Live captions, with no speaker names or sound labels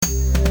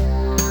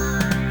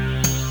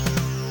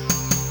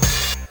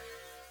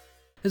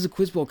This is a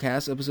Quizbowl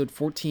cast, episode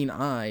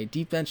 14I,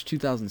 Deep Bench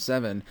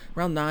 2007,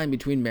 round 9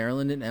 between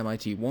Maryland and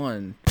MIT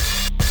 1.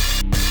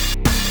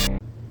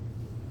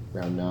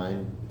 Round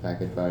 9,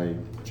 packet by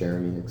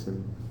Jeremy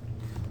Hickson.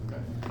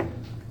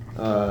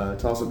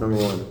 Toss-up number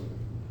 1.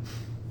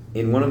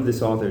 In one of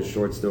this author's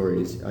short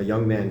stories, a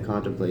young man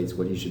contemplates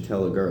what he should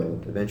tell a girl,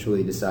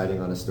 eventually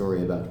deciding on a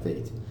story about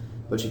fate,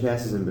 but she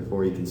passes him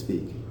before he can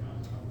speak.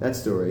 That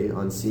story,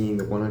 on seeing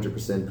the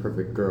 100%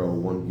 perfect girl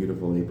one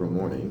beautiful April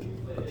morning,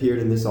 appeared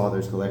in this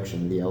author's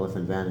collection, The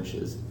Elephant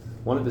Vanishes.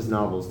 One of his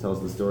novels tells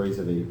the stories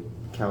of a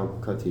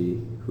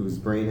Calcutti whose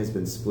brain has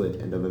been split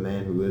and of a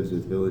man who lives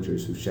with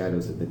villagers whose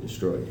shadows have been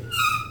destroyed.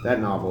 That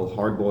novel,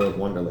 Hard-Boiled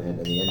Wonderland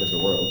and the End of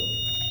the World.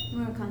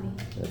 Murakami.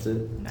 That's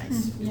it?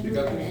 Nice. Never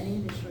read any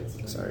of the short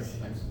stories. Sorry.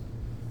 Thanks.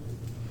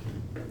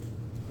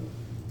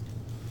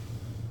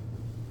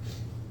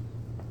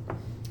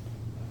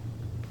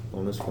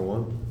 Bonus for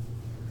 1.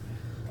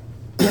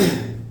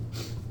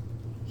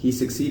 He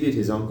succeeded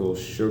his uncle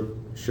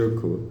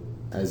Shirkuh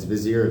as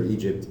vizier of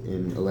Egypt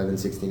in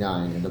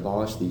 1169 and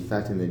abolished the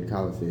Fatimid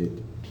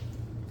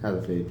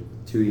Caliphate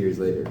 2 years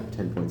later,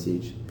 10 points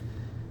each.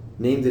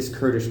 Named this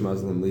Kurdish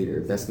Muslim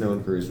leader, best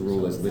known for his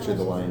rule as Lich of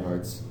the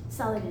Lionhearts.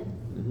 Saladin.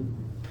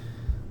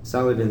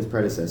 Saladin's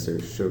predecessor,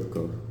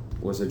 Shirkuh,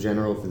 was a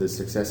general for the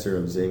successor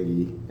of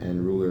Zengi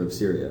and ruler of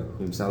Syria,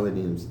 whom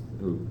Saladin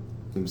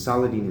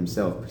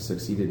himself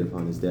succeeded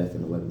upon his death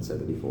in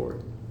 1174.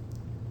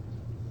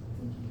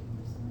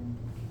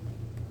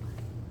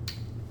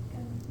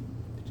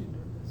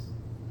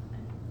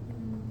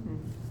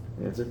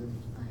 Answer?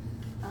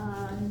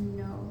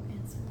 No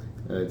answer.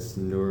 It's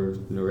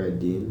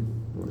Nur-ad-Din,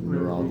 or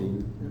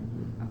Nur-al-Din.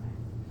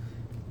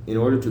 In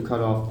order to cut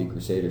off the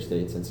Crusader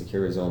states and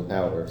secure his own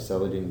power,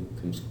 Saladin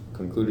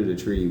concluded a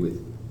treaty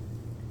with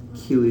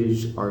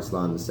Kilij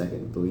Arslan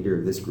II, the leader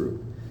of this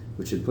group,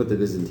 which had put the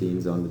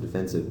Byzantines on the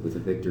defensive with a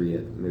victory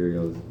at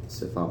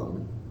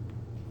Myriel-Cephalon.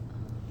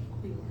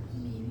 Maybe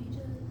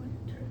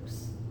the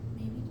Turks.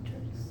 Maybe the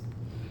Turks.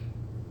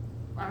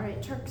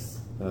 Alright, Turks.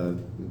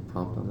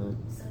 Prompt on that?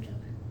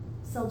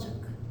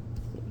 Seljuk.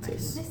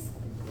 Nice. Nice.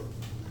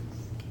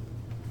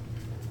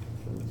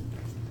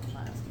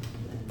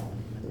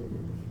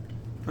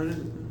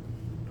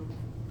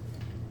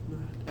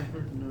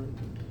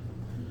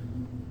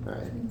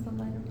 Alright.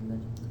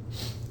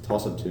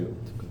 Toss-up 2.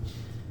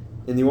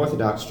 In the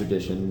Orthodox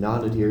tradition,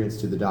 non-adherence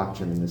to the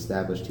doctrine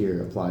established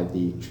here applied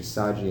the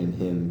Trisagian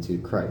hymn to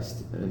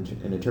Christ, an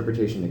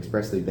interpretation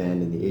expressly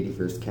banned in the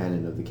 81st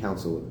canon of the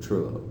Council of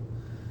Trullo.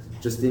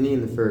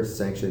 Justinian I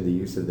sanctioned the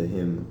use of the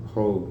hymn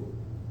Ho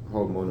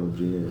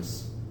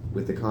Monogenes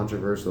with the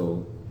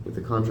controversial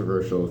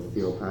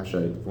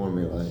Theopashite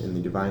formula in the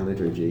Divine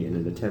Liturgy in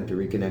an attempt to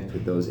reconnect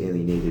with those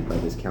alienated by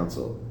this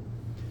council.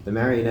 The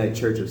Maronite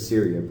Church of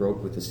Syria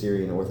broke with the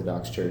Syrian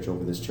Orthodox Church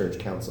over this church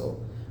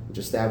council, which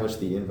established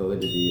the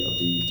invalidity of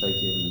the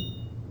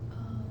Eutychian...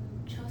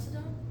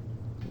 Chalcedon?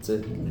 That's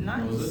it?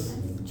 Nice.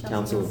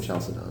 Council of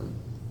Chalcedon.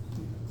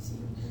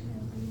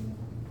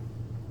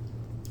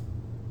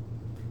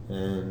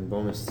 And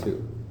bonus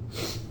 2.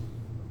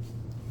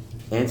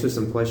 Answer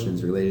some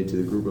questions related to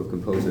the group of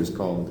composers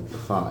called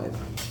 5,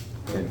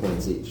 10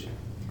 points each.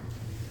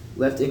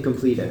 Left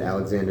incomplete at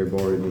Alexander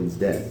Borodin's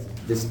death,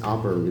 this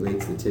opera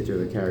relates the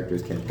titular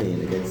character's campaign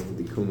against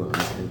the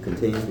Cumans and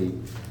contains the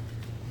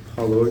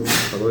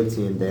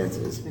Polotian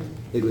dances.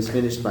 It was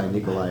finished by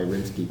Nikolai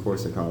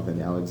Rimsky-Korsakov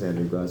and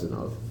Alexander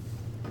Glazunov.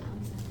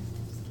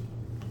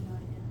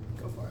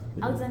 Go for it.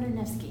 Alexander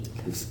Nevsky.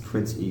 It's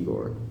Prince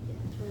Igor. Yeah,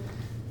 that's really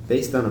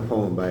Based on a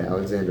poem by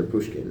Alexander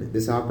Pushkin,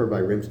 this opera by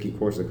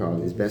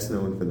Rimsky-Korsakov is best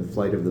known for the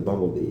flight of the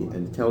bumblebee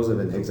and tells of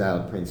an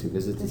exiled prince who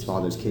visits his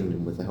father's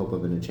kingdom with the help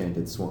of an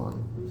enchanted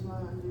swan. And the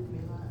other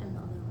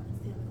one is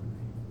the other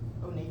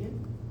one, right? Onegin?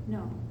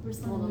 No.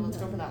 Ruslan Hold on, and let's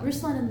go for that.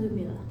 Ruslan and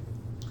Ludmila.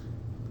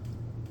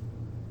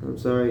 I'm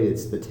sorry,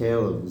 it's the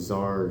tale of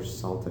Tsar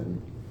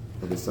Sultan,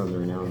 of the son of the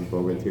renowned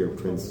Bogatyr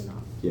prince.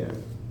 Yeah.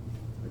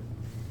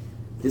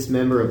 This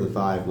member of the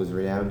 5 was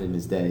renowned in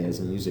his day as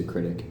a music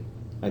critic,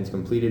 and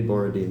completed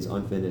Borodin's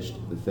unfinished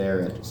The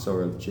Fair at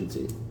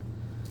Sorobchintzy.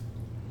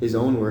 His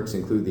own works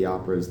include the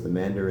operas The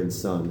Mandarin's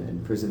Son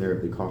and Prisoner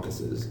of the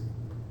Caucasus.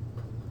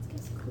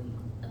 Let's guess Queen.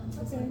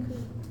 Okay.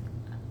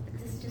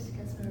 This is just a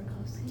guess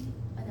Marakovsky.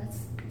 That's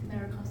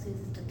Marakovsky is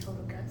the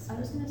total guess. I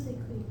was gonna say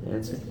Queen.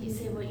 Answer? You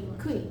say what you want.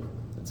 Queen.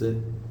 That's it.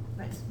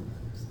 Nice.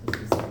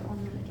 This is the one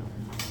that I don't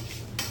know.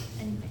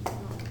 Anything.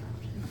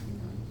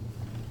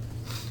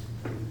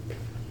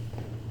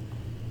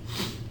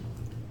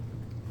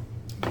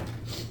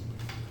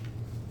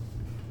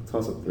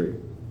 Toss-up 3.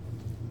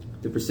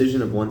 The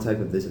precision of one type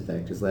of this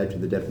effect has led to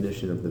the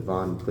definition of the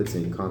von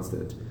Plitzing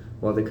constant,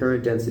 while the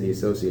current density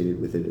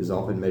associated with it is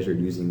often measured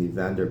using the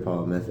van der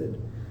Pol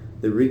method.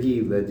 The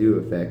Righi-Ledoux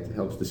effect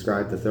helps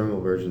describe the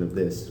thermal version of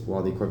this,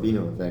 while the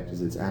Corvino effect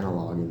is its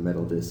analog in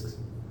metal disks.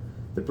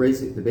 The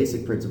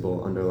basic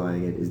principle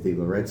underlying it is the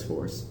Lorentz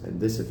force, and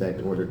this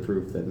effect ordered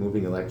proof that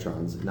moving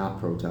electrons,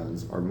 not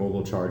protons, are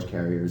mobile charge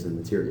carriers in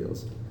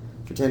materials.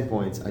 For 10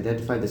 points,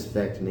 identify this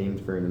effect named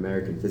for an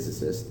American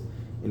physicist,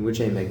 in which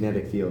a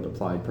magnetic field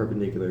applied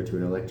perpendicular to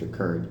an electric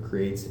current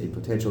creates a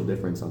potential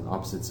difference on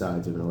opposite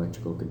sides of an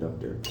electrical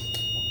conductor.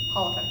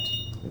 Hall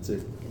effect. That's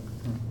it.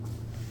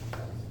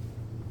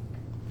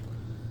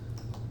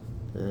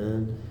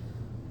 And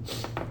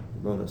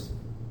bonus.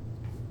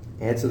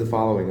 Answer the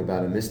following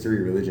about a mystery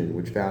religion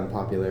which found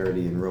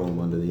popularity in Rome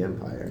under the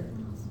Empire.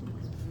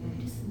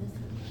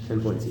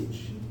 10 points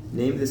each.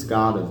 Name this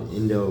god of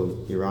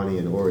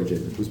Indo-Iranian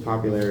origin, whose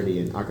popularity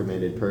in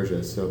Achaemenid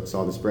Persia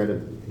saw the spread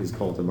of his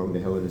cult among the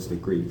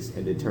Hellenistic Greeks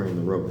and in turn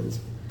the Romans.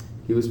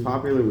 He was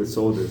popular with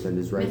soldiers and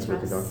his rites were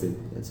conducted.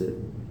 That's it.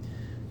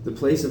 The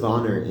place of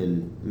honor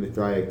in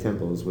Mithraic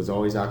temples was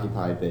always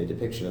occupied by a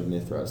depiction of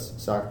Mithras,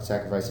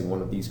 sacrificing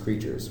one of these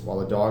creatures,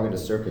 while a dog and a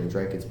serpent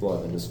drank its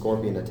blood and a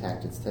scorpion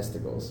attacked its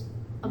testicles.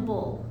 A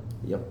bull.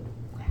 Yep.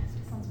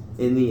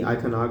 In the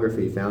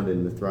iconography found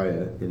in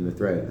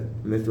Mithraea,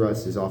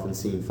 Mithras is often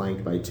seen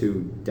flanked by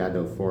two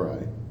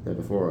dadophori,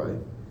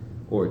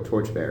 or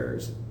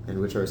torchbearers, and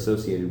which are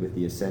associated with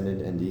the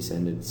ascendant and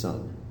descendant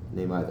sun.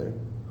 Name either.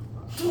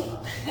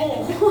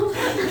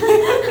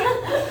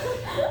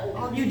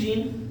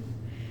 Eugene.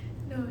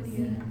 No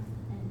idea.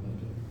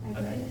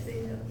 Okay,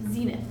 say no.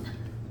 Zenith.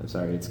 I'm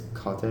sorry, it's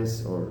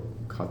Kotes or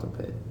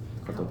Kotope?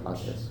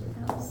 Kotopates.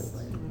 That was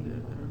like,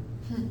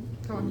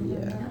 Come on.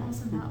 Yeah.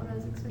 also not what I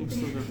was You expecting.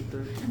 still got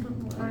the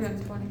 30. Oh,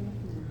 yeah, 20.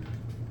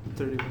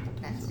 30.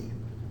 Nasty.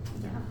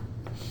 Yeah.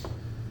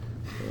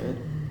 Okay.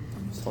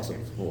 Toss up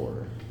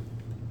 4.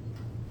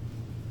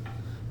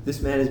 This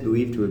man is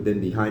believed to have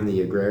been behind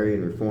the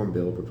agrarian reform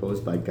bill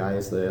proposed by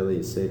Gaius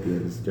Laelius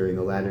Sapiens during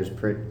the latter's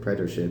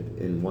praetorship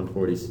in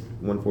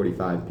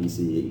 145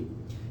 BCE.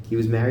 He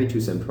was married to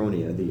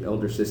Sempronia, the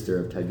elder sister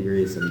of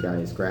Tiberius and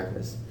Gaius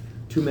Gracchus,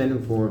 two men who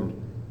formed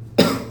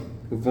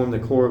the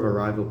core of a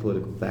rival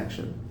political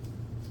faction.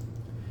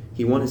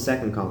 He won his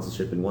second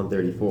consulship in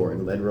 134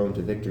 and led Rome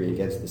to victory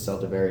against the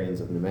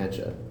Celtiberians of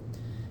Numantia.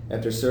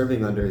 After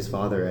serving under his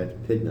father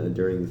at Pydna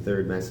during the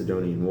Third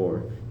Macedonian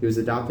War, he was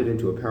adopted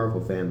into a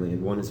powerful family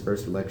and won his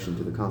first election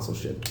to the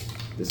consulship,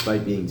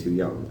 despite being too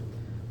young.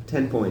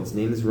 10 points.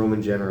 Name this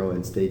Roman general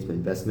and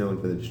statesman best known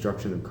for the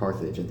destruction of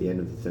Carthage at the end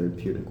of the Third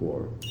Punic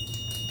War.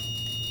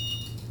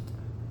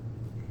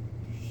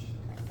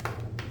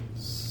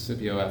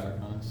 Scipio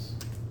Africanus.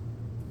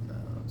 No,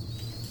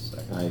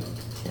 second. I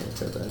can't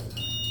accept that.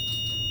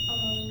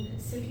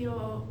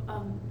 Scipio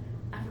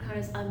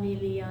Africanus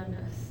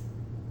Aemilianus.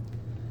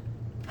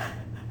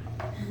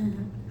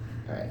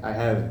 Alright, I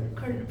have...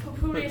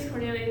 Publius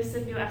Cornelius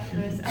Scipio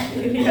Africanus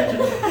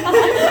Aemilianus.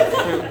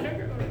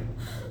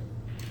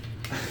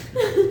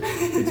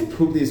 It's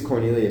Publius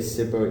Cornelius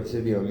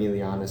Scipio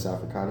Aemilianus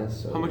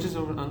Africanus. So How much is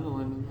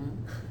underlined in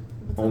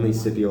only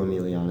Scipio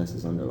Aemilianus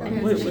is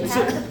underlined. Wait, She what's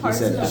had it? the parts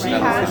He said of she the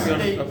has has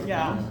the- the,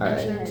 yeah. Alright.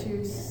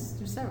 There's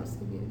several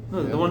Scipios. that?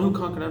 No, the one who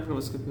conquered Africa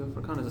was Scipio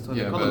Africanus. That's why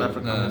Yeah, they call him but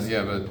Africanus.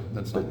 but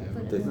that's not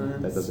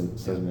him. That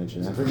doesn't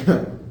mention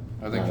Africa.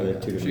 I think No,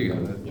 they're two she got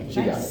different it. She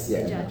got Nice. it.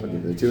 Yeah, Good job, I'll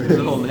give Jan. it to The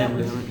her. whole name, That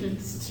was- damn it.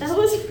 That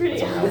was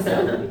pretty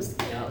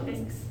awesome.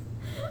 Thanks.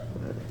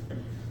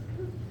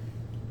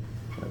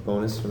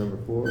 Bonus for number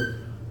 4.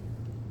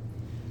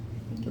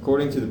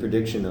 According to the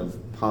prediction of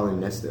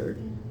Polymnestor,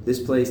 this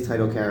play's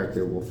title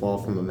character will fall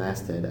from a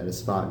masthead at a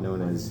spot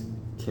known as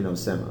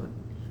Kinosema,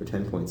 for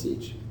 10 points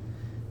each.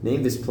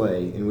 Name this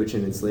play in which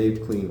an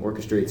enslaved queen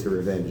orchestrates her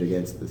revenge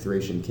against the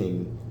Thracian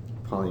king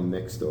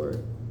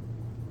Polymextor.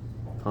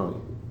 I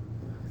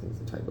think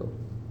it's a typo.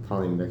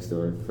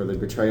 Polymextor for the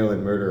betrayal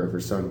and murder of her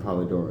son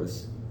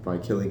Polydorus by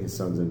killing his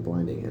sons and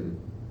blinding him.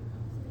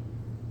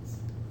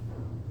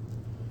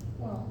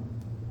 Well,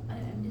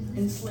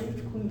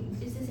 Enslaved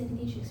queens. is this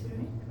anything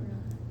Shakespearean or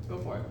not? Go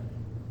for it.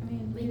 I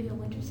mean, maybe a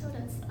winter's tale.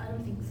 I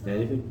don't think so.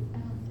 Anything? I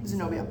don't think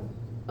Zenobia.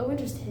 So. A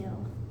winter's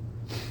tale.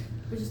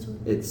 Which is totally.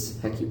 It's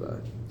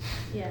Hecuba.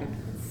 Yeah.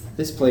 It's,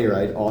 This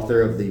playwright,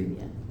 author of the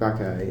Yeah.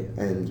 Bacchae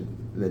and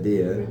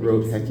Medea,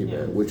 wrote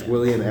Hecuba, which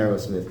William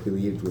Arrowsmith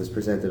believed was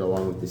presented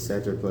along with the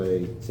satyr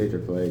play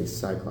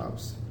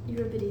Cyclops.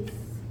 Euripides.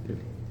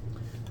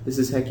 This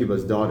is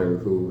Hecuba's daughter,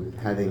 who,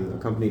 having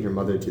accompanied her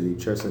mother to the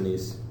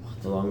Chersonese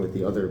along with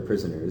the other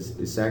prisoners,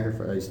 is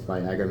sacrificed by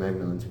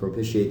Agamemnon to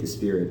propitiate the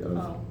spirit of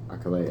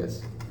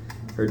Achilles.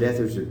 Her death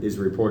is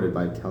reported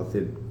by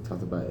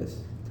Talthybius.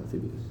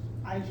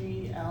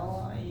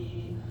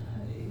 IGLIE.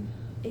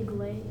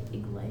 Iglea?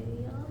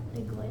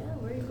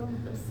 Where are you going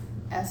with this?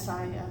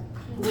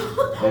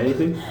 SIF.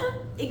 Anything?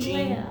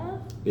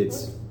 Iglea?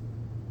 It's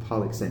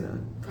Polyxena.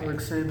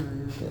 Alexander,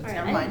 yeah. Yes. Alright, Never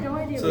I had mind. no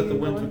idea So where the you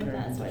were winter going with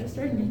that, character. so I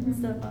started making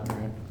stuff up.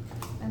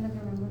 I never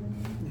remember her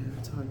name. Yeah,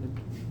 it's hard to...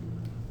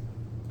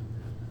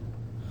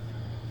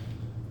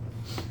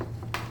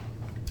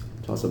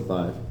 Toss up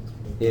 5.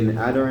 In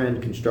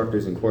Adorand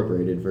Constructors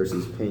Incorporated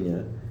versus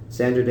Pena,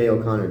 Sandra Day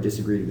O'Connor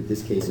disagreed with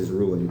this case's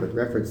ruling, but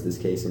referenced this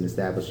case in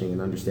establishing an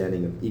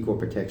understanding of equal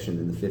protection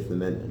in the Fifth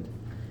Amendment.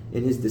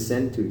 In his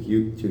dissent to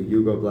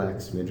Hugo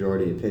Black's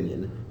majority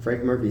opinion,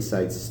 Frank Murphy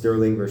cites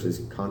Sterling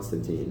versus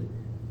Constantine,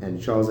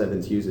 and Charles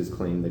Evans Hughes'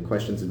 claim that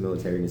questions of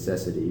military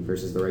necessity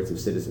versus the rights of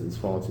citizens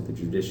fall to the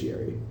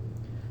judiciary.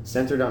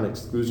 centered on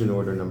Exclusion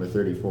Order number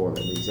 34 and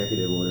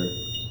Executive Order.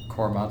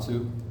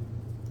 Korematsu.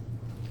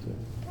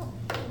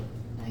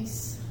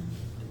 Nice.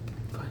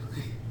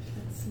 Finally.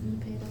 That CD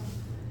paid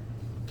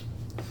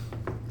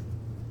off.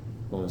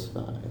 Bonus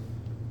 5.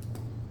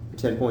 For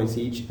 10 points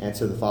each,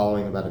 answer the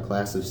following about a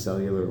class of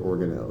cellular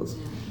organelles.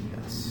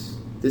 Yes.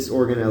 This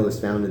organelle is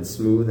found in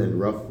smooth and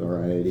rough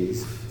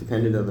varieties,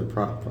 dependent on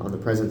the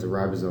presence of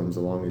ribosomes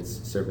along its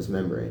surface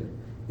membrane.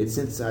 It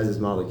synthesizes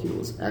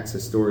molecules, acts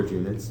as storage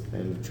units,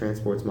 and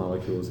transports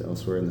molecules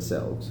elsewhere in the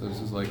cell. So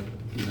this is like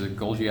the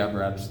Golgi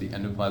apparatus, the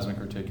endoplasmic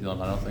reticulum.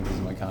 I don't think this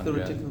is my The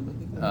conjugate. reticulum,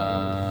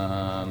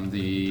 I think.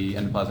 The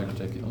endoplasmic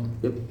reticulum.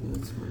 Yep. Yeah,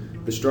 that's fine.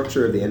 The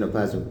structure of the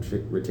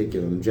endoplasmic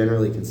reticulum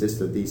generally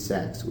consists of these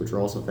sacs, which are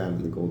also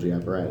found in the Golgi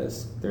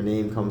apparatus. Their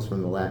name comes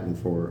from the Latin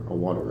for a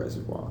water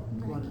reservoir.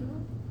 Water.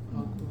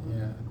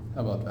 Yeah.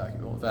 How about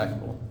vacuole?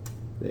 Vacuole.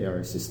 They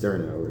are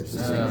cisterna or That's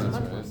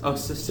cisterna. right. Oh,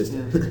 sister.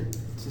 System.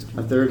 Sister.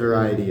 A third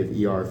variety of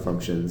ER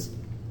functions.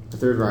 A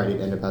third variety of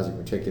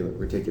endoplasmic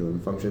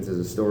reticulum functions as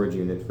a storage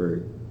unit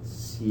for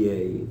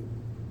CA.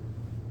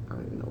 I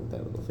don't even know what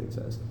that little thing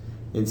says.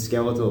 In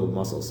skeletal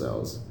muscle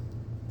cells,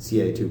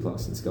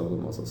 CA2+ in skeletal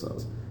muscle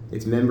cells.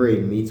 Its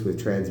membrane meets with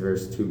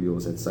transverse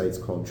tubules at sites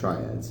called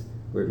triads,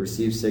 where it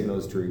receives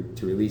signals to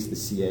release the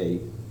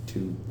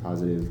CA2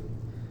 positive,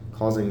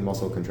 causing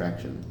muscle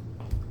contraction.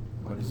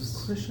 What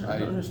is Question, I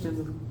don't understand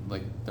the.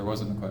 like there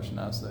wasn't a question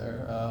asked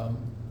there.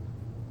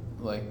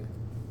 Like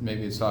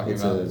maybe it's talking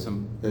It's about a-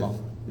 some.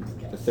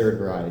 The third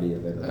variety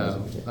of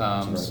endoplasmic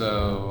reticulum.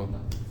 So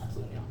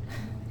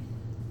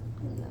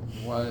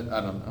what?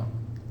 I don't know.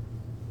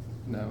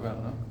 No, I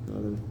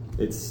don't know.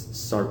 It's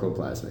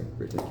sarcoplasmic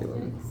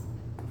reticulum.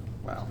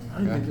 Wow. I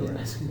don't think you Okay. were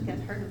asking. You guys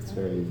heard of It's that?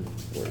 very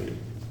wordy.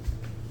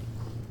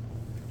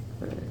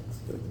 Alright, let's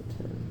go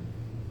to 10.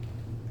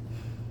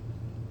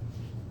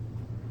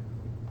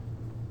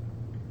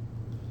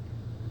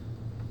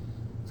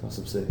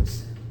 Toss-up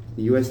 6.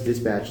 The U.S.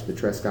 dispatched the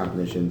Trescott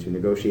mission to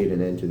negotiate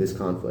an end to this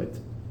conflict,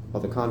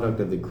 while the conduct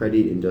of the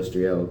Credit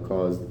Industriel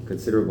caused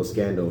considerable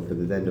scandal for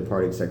the then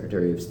departing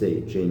Secretary of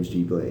State, James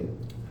G. Blaine.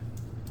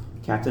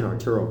 Captain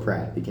Arturo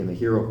Pratt became a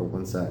hero for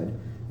one side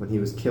when he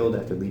was killed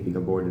after leaping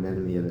aboard an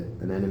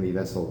enemy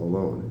vessel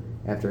alone,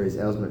 after his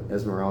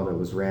Esmeralda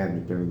was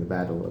rammed during the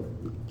Battle of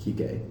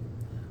Iquique.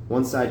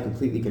 One side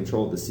completely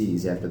controlled the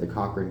seas after the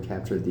Cochrane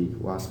captured the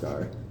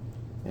Huáscar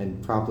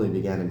and promptly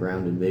began a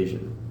ground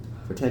invasion.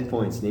 For 10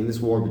 points, name this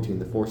war between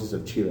the forces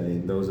of Chile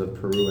and those of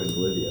Peru and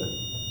Bolivia.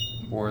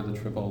 War of the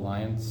Triple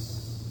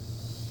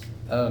Alliance.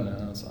 Oh no,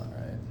 that's not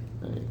right.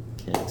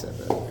 I can't accept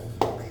that.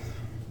 Oh,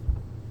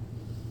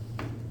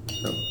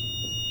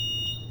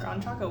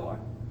 Grand Chaco War.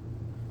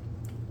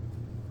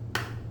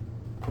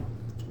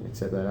 can't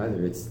accept that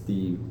either. It's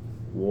the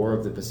War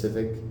of the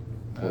Pacific,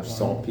 or That one.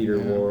 Saltpeter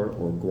Yeah. War,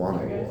 or Guano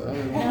Okay. War.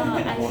 No,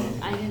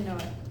 I didn't know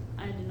it.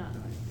 I did not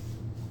know it.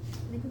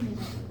 I think we made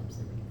that up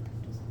so we can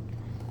practice.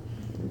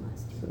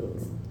 So,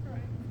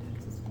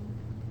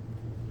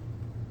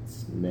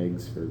 it's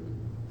negs for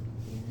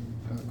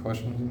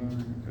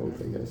Questions?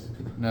 both, I guess.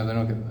 No, they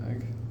don't get an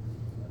egg.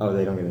 Oh,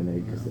 they don't get an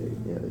egg because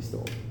they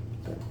stole.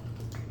 Okay.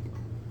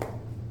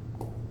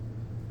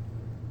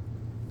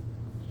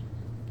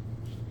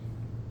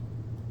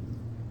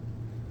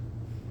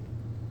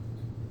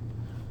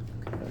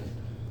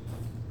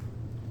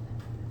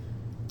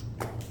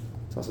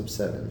 Toss-up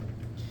 7.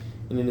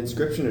 In an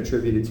inscription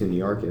attributed to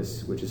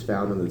Nearchus, which is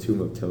found on the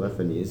tomb of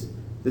Telephanes,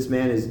 this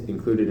man is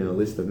included in a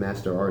list of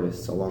master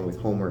artists along with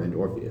Homer and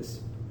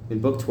Orpheus. In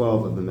Book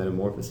 12 of the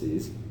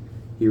Metamorphoses,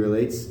 he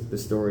relates the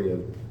story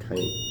of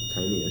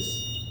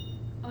Caeneus.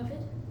 Ovid?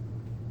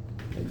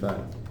 In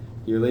fact,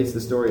 he relates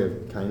the story of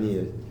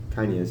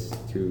Caeneus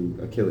to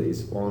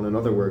Achilles, while in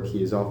another work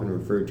he is often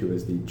referred to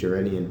as the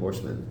Gerenian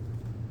horseman.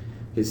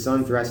 His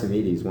son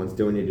Thrasymedes once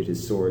donated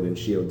his sword and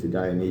shield to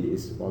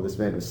Diomedes, while this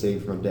man was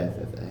saved from death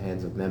at the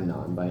hands of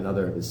Memnon by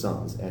another of his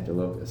sons,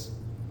 Antilochus.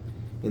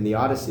 In the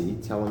Odyssey,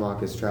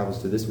 Telemachus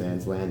travels to this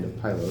man's land of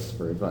Pylos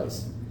for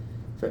advice.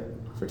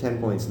 For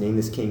 10 points, name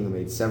this king who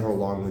made several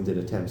long-winded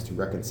attempts to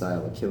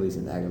reconcile Achilles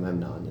and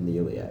Agamemnon in the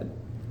Iliad.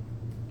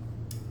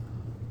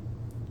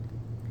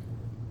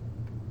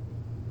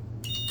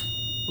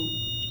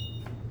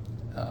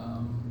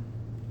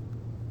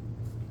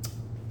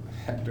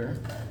 Hector.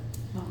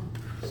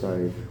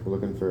 Sorry, we're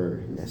looking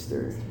for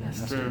Nestor.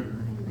 Esther.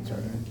 That's all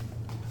right.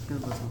 It's gonna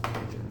go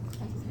something.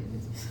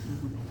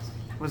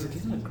 Was it?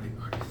 He's a great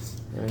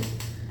artist. Alright,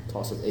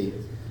 toss of 8.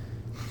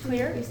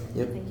 Clear?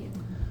 Yep. Thank you.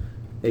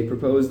 A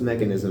proposed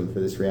mechanism for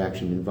this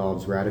reaction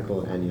involves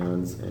radical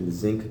anions and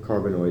zinc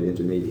carbanoid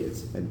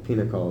intermediates, and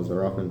pinacols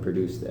are often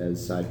produced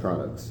as side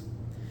products.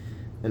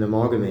 An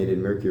amalgamated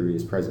mercury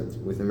is present,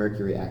 with the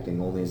mercury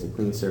acting only as a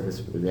clean surface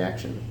for the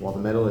reaction, while the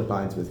metal it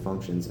binds with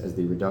functions as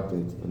the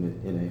reductant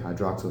in a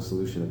hydroxyl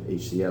solution of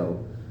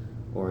HCl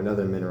or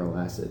another mineral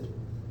acid.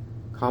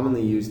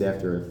 Commonly used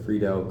after a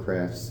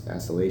Friedel-Crafts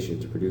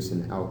acylation to produce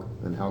an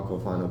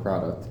alkyl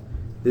product,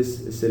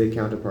 this acidic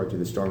counterpart to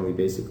the strongly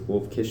basic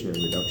Wolff-Kishner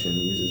reduction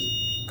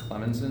uses...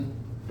 Clemenson.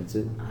 That's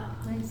it. Ah,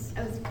 nice.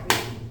 I was great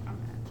on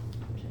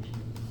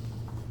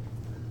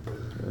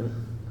Alright.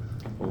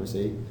 Almost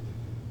 8.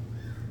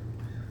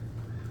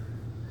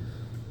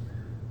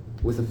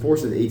 With a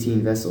force of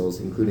 18 vessels,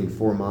 including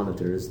 4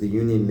 monitors, the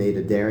Union made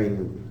a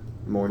daring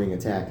morning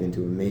attack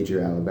into a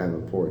major Alabama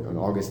port on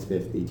August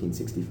 5th,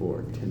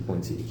 1864, 10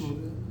 points each.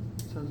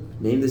 Sounds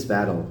like Name this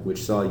battle,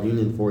 which saw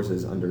Union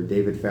forces under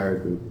David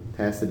Farragut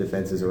pass the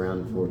defenses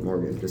around Fort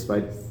Morgan,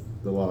 despite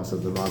the loss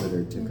of the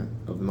Monitor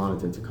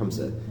to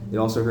Tecumseh. It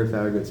also heard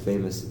Farragut's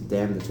famous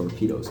 "Damn the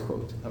torpedoes"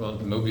 quote. How about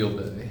the Mobile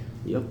Bay?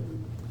 Yep.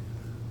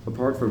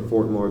 Apart from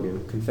Fort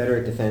Morgan,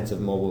 Confederate defense of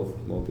Mobile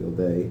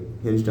Bay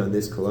hinged on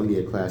this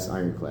Columbia-class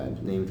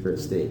ironclad, named for a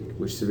state,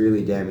 which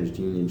severely damaged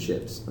Union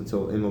ships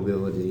until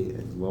immobility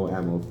and low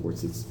ammo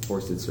forced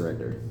its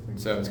surrender.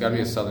 So it's got to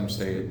be a southern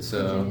state.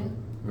 So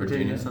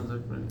Virginia. sounds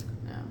like right.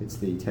 No. It's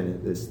the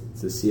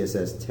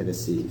CSS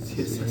Tennessee.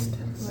 CSS Well, I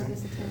Tennessee.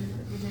 guess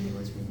Virginia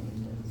was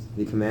renamed as.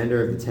 The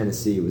commander of the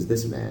Tennessee was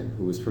this man,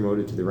 who was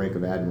promoted to the rank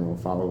of admiral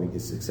following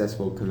his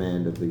successful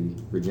command of the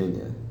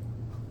Virginia.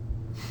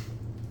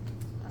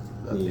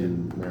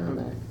 In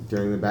Merrimack,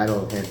 during the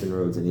Battle of Hampton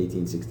Roads in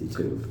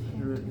 1862.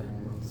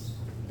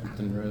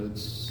 Hampton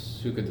Roads.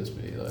 Who could this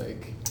be?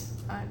 Like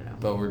I don't know.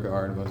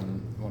 Beauregard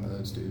wasn't one of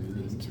those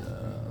dudes.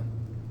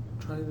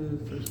 Try the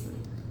first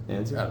name. I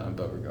Answer? don't know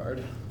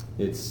Beauregard.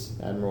 It's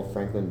Admiral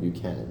Franklin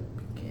Buchanan.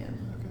 Yeah.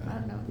 Okay. I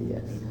don't know.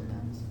 Yes. Naval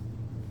guns.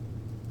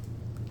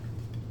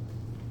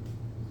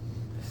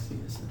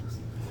 CSS.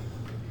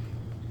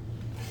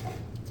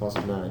 Toss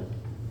of 9.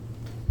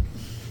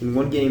 In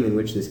one game in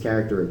which this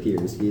character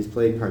appears, he is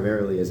played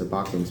primarily as a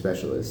boxing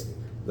specialist,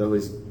 though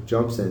his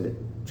jumps and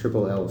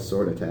triple L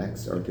sword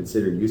attacks are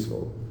considered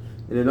useful.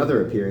 In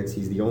another appearance,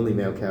 he's the only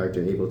male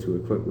character able to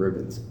equip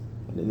ribbons,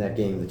 and in that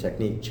game the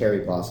technique Cherry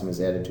Blossom is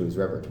added to his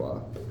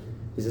repertoire.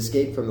 His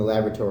escape from the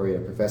laboratory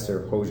of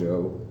Professor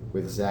Hojo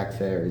with Zach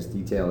Fair is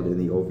detailed in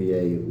the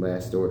OVA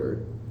Last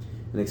Order,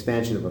 an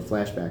expansion of a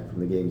flashback from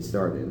the game he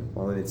starred in,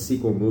 while in its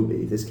sequel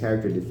movie, this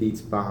character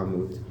defeats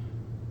Bahamut,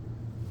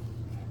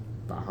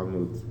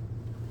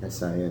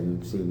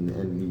 S-I-N,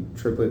 and the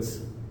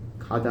triplets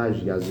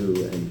Kadaj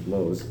Yazoo and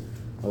Loz,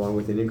 along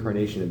with an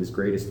incarnation of his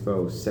greatest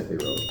foe,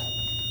 Sephiroth.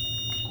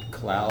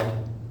 Cloud.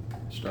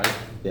 Strike.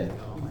 Yeah,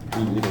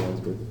 either one's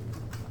good.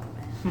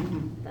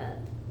 That.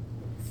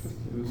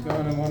 It was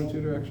going in one of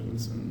two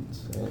directions, and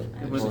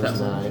Yeah, was toss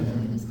that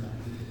 9.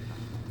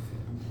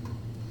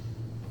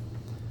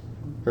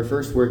 Her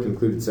first work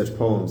included such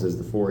poems as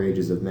The Four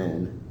Ages of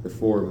Man, The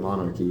Four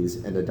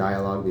Monarchies, and a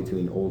dialogue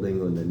between Old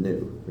England and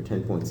New, for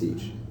 10 points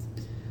each.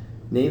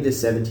 Name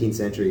this 17th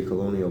century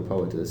colonial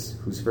poetess,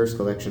 whose first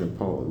collection of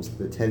poems,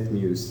 The Tenth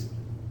Muse,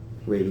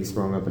 Lady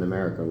Sprung Up in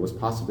America, was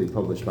possibly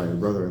published by her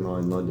brother-in-law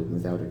in London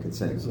without her it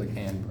consent. was like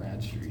Anne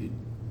Bradstreet.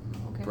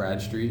 Okay.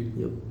 Bradstreet.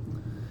 Yep.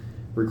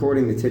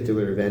 Recording the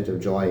titular event of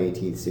July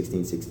 18th,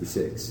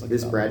 1666.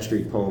 This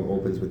Bradstreet poem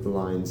opens with the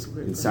lines,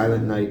 "In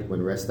silent night,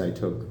 when rest I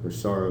took, for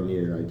sorrow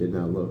near, I did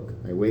not look.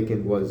 I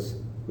wakened was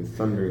with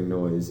thundering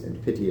noise and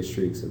piteous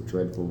shrieks of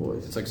dreadful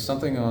voice." It's like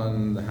something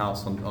on the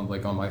house on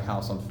my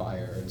house on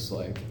fire. It's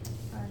like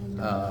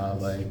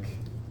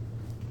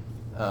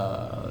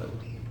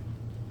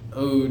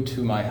ode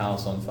to my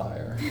house on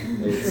fire.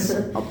 It's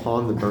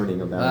upon the burning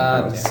of our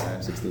house, damn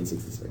it.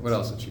 1666. What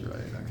else did she write?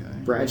 Okay.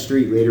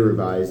 Bradstreet later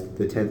revised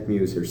The Tenth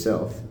Muse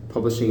herself,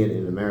 publishing it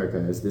in America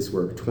as this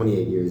work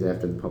 28 years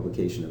after the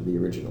publication of the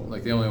original.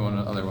 Like the only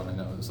other one I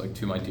know is like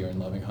 "To My Dear and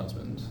Loving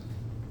Husband."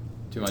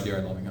 To My Dear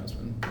and Loving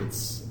Husband.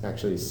 It's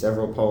actually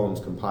several poems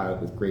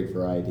compiled with great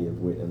variety of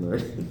wit and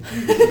learning.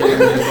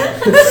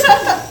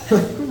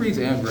 Who reads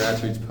Anne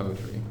Bradstreet's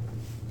poetry?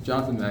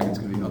 Jonathan Magan's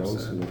gonna be Knows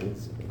upset. who it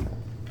is.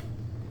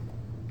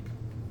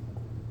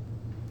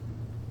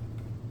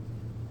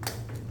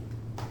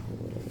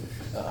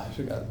 I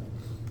should have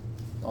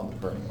got On the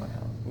Burning My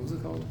House. What was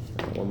it called?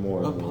 One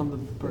more. Up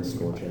on the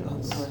score burning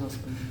chance. my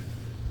husband.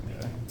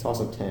 Okay. Toss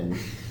of 10.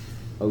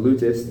 A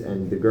lutist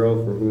and the girl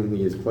for whom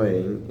he is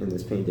playing in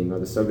this painting are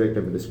the subject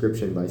of a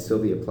description by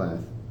Sylvia Plath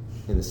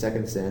in the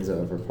second stanza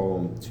of her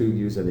poem, Two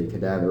Views of a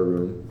Cadaver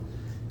Room,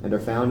 and are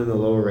found in the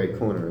lower right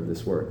corner of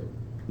this work.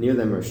 Near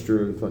them are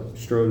strewn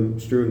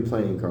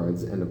playing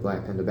cards and a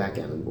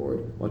backgammon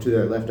board, while to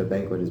their left a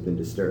banquet has been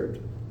disturbed.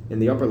 In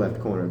the upper left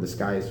corner, the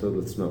sky is filled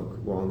with smoke,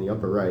 while in the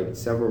upper right,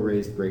 several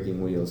raised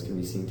breaking wheels can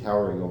be seen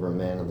towering over a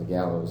man on the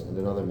gallows and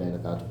another man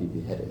about to be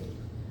beheaded.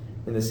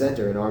 In the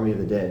center, an army of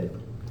the dead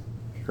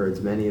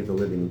herds many of the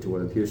living into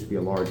what appears to be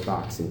a large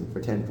box scene.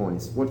 For 10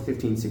 points, what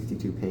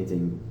 1562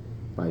 painting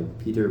by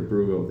Peter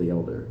Bruegel the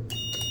Elder?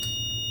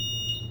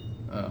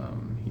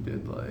 He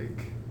did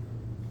like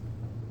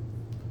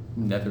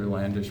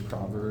Netherlandish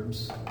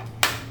proverbs.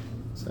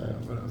 So,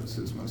 What was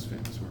his most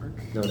famous work?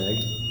 no egg.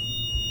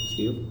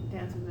 Steal?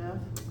 Dance of Death.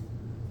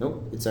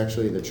 Nope, it's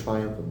actually The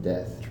Triumph of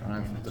Death.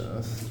 Triumph of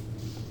Death.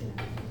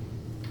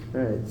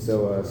 Alright,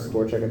 so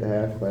score check at the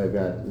half. I've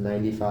got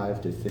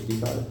 95 to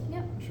 55.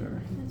 Yep.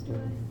 Sure. Let's do it.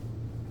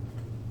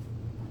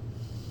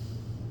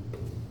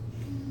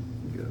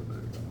 You get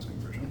the bouncing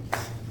version.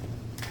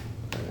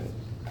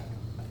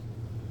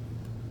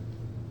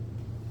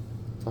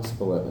 Toss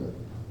of 11.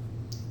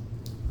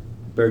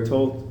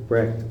 Bertolt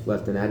Brecht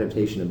left an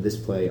adaptation of this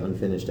play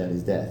unfinished at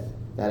his death.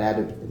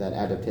 That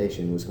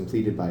adaptation was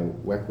completed by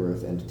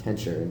Weckworth and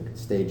Tenscher and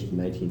staged in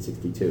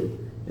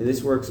 1962. In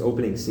this work's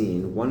opening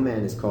scene, one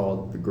man is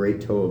called the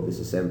great toe of this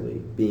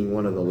assembly, being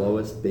one of the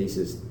lowest,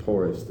 basest,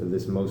 poorest of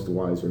this most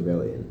wise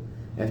rebellion,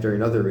 after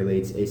another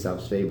relates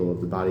Aesop's fable of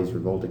the body's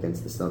revolt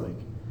against the stomach.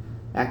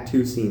 Act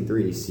 2, Scene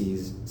 3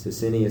 sees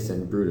Sicinius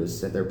and Brutus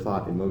set their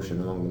plot in motion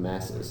among the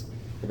masses,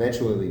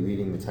 eventually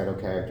leading the title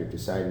character to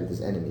side with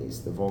his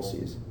enemies, the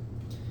Volsces.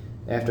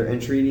 After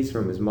entreaties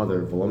from his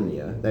mother,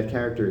 Volumnia, that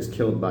character is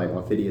killed by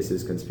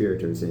Aufidius's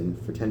conspirators in,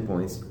 for 10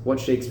 points, what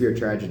Shakespeare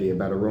tragedy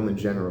about a Roman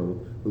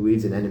general who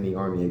leads an enemy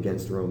army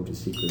against Rome to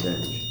seek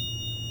revenge?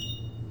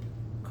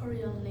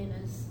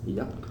 Coriolanus.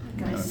 Yup.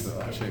 Nice.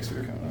 That's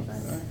Shakespeare coming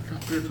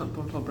up.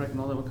 Bertolt Brecht, and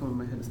all that would come in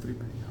my head is 3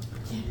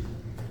 penny.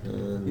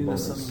 And You know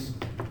bonus.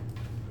 something.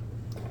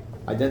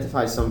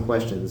 Identify some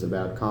questions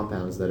about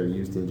compounds that are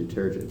used in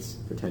detergents,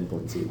 for 10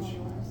 points each.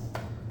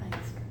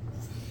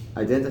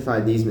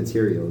 Identify these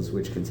materials,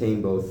 which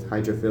contain both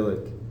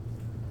hydrophilic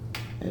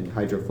and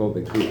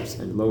hydrophobic groups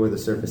and lower the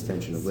surface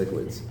tension of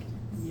liquids.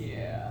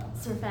 Yeah.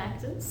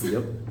 Surfactants.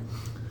 Yep.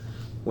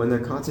 When their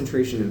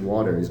concentration in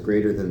water is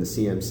greater than the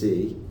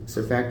CMC,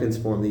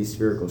 surfactants form these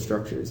spherical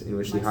structures in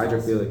which the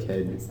hydrophilic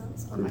head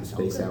groups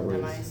space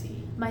outwards.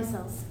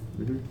 Micelles.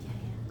 Mhm.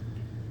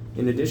 Yeah,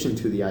 In addition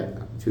to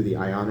the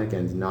ionic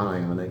and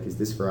non-ionic is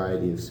this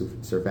variety of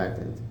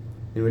surfactant,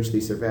 in which the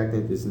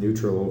surfactant is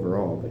neutral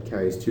overall but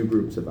carries two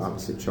groups of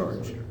opposite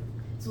charge. yeah.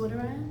 So what are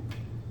I?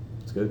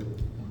 It's good.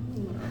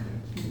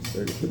 It's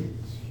 30.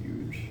 It's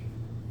huge.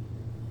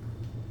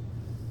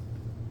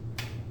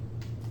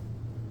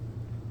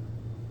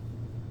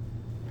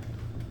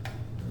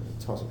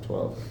 Toss up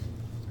 12.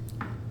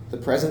 The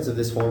presence of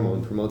this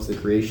hormone promotes the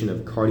creation of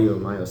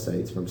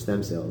cardiomyocytes from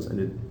stem cells,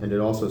 and it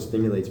also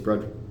stimulates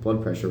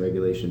blood pressure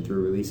regulation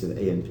through release of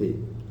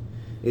ANP.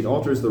 It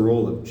alters the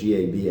role of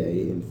GABA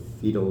in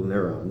fetal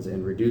neurons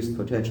and reduced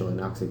potential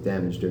anoxic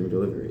damage during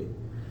delivery.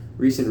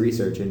 Recent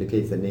research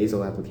indicates that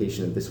nasal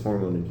application of this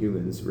hormone in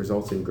humans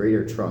results in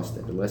greater trust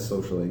and less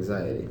social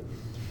anxiety.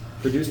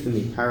 Produced in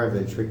the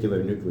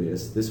paraventricular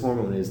nucleus, this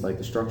hormone is, like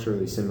the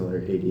structurally similar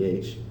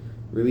ADH,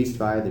 released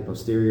via the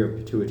posterior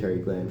pituitary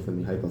gland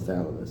from the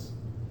hypothalamus.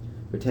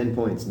 For 10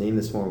 points, name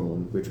this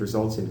hormone, which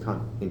results in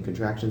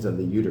contractions of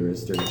the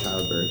uterus during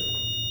childbirth.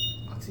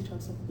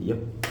 Oxytocin. Yep.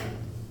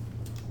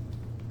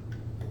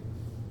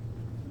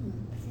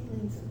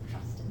 Feelings of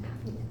trust and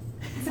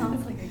happiness.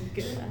 Sounds like a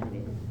good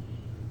idea.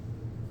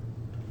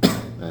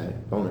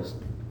 Alright, bonus.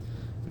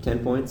 For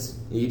 10 points,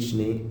 each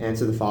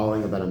answer the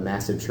following about a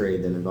massive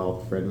trade that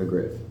involved Fred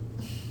McGriff.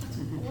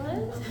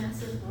 What?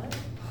 Massive what?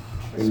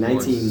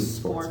 In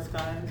Sports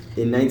guys.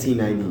 In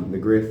 1990,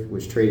 McGriff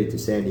was traded to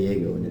San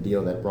Diego in a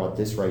deal that brought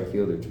this right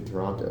fielder to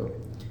Toronto.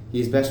 He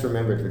is best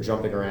remembered for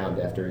jumping around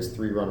after his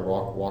 3-run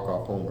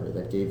walk-off homer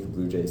that gave the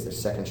Blue Jays their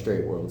second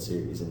straight World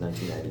Series in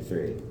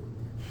 1993.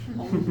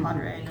 Only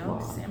Padre, Come no.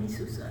 on. Sammy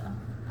Sosa.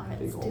 Alright,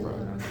 Big let's do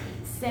home run.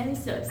 it. Sammy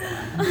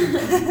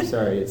Sosa.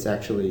 Sorry, it's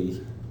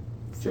actually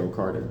Joe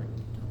Carter.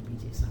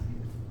 BJ, sorry.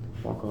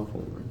 Walk-off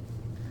home run.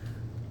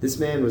 This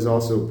man was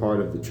also part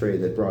of the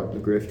trade that brought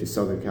McGriff to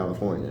Southern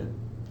California.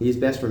 He is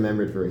best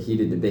remembered for a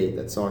heated debate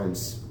that saw him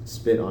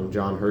spit on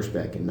John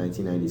Hirschbeck in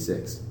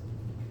 1996.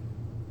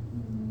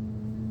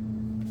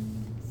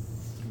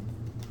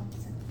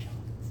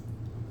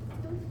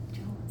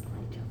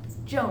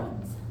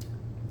 Jones.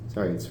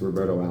 Sorry, it's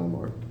Roberto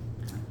Alomar.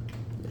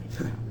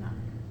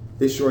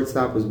 This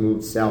shortstop was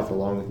moved south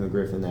along with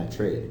McGriff in that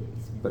trade,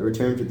 but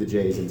returned to the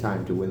Jays in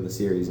time to win the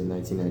series in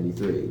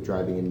 1993,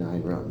 driving in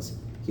 9 runs.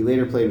 He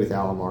later played with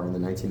Alomar in the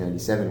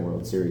 1997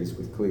 World Series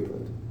with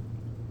Cleveland.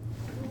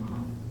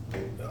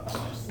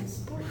 Some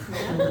sports now.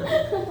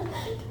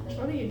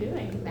 What are you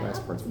doing? The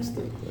last part's a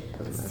mistake,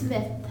 but doesn't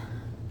matter. Smith.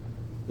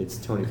 It's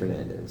Tony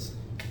Fernandez.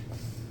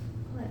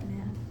 What,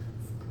 man?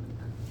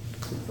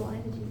 So why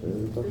did you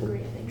do Double. the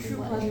great things? True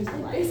Why pleasures did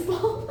you of play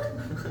baseball?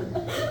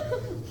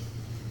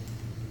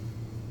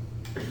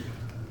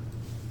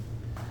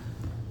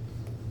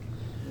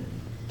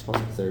 Toss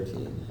up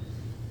 13.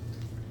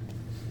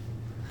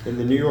 In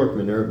the New York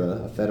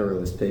Minerva, a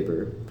Federalist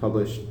paper,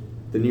 published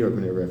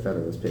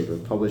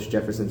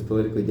Jefferson's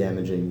politically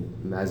damaging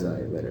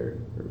Mazo letter,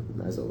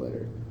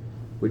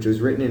 which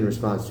was written in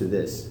response to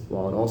this,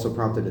 while it also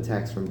prompted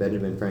attacks from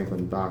Benjamin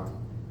Franklin Bach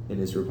in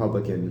his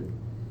Republican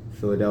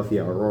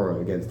Philadelphia Aurora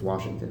against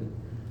Washington.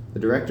 The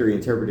Directory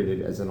interpreted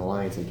it as an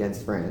alliance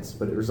against France,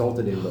 but it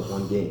resulted in but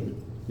one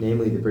gain,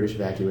 namely the British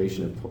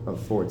evacuation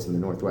of forts in the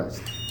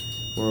Northwest.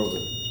 Moreover,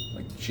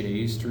 Like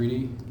Jay's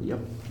treaty? yep.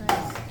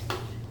 Nice.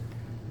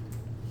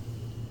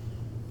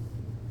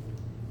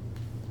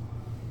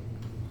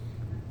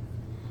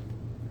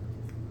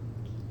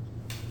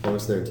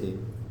 Bonus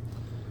 13.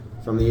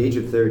 From the age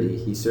of 30,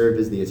 he served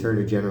as the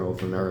Attorney General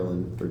for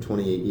Maryland for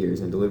 28 years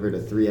and delivered a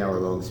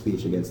 3-hour-long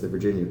speech against the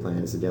Virginia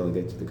Plan as a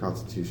delegate to the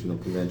Constitutional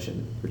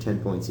Convention, for 10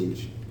 points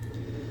each.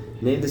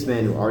 Name this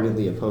man who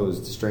ardently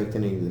opposed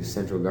strengthening the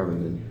central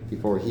government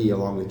before he,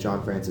 along with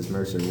John Francis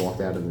Mercer,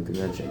 walked out of the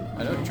convention.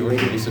 I know George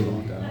Mason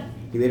walked out.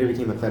 He later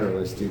became a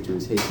Federalist due to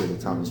his hatred of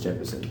Thomas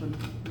Jefferson.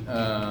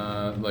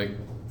 Like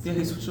Yeah,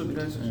 he switched over,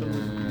 the guys switched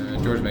over.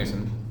 George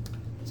Mason.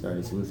 Sorry,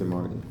 it's Luther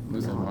Martin.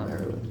 Luther not Martin.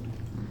 Maryland.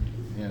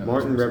 Yeah,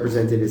 Martin that's-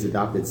 represented his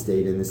adopted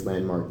state in this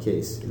landmark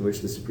case, in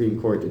which the Supreme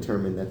Court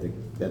determined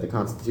that the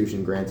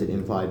Constitution granted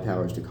implied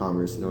powers to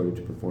Congress in order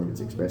to perform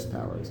its express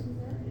powers.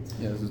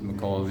 Yeah, this is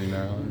McCall v.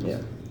 Maryland.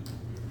 Yeah.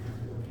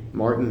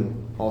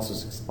 Martin also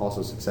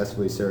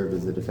successfully served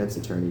as the defense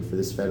attorney for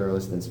this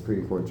Federalist and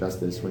Supreme Court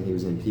justice when he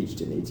was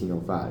impeached in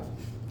 1805.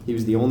 He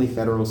was the only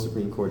federal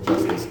Supreme Court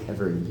justice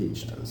ever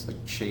impeached. It's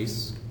like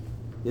Chase.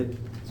 Yep.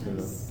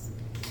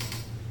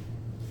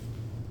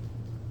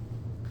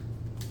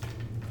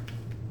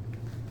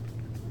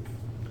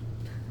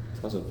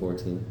 It's also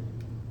 14.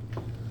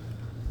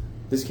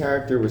 This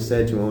character was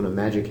said to own a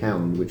magic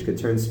hound which could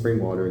turn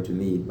spring water into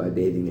mead by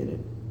bathing in it.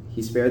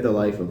 He spared the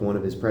life of one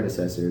of his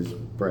predecessors,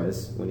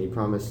 Brez, when he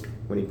promised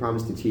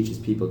to teach his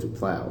people to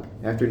plow.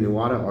 After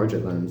Nuada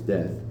Arjatlam's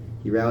death,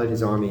 he rallied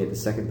his army at the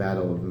Second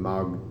Battle of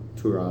Mag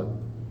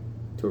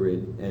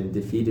Turid and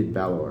defeated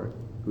Balor,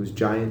 whose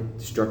giant,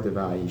 destructive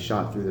eye he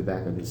shot through the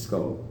back of his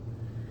skull.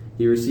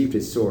 He received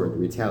his sword, the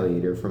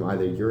Retaliator, from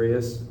either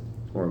Urias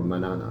or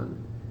Mananan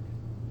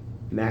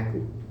Mac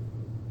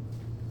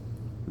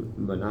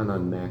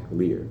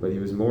Lear, but he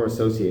was more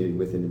associated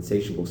with an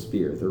insatiable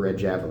spear, the Red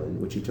Javelin,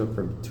 which he took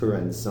from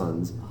Turan's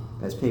sons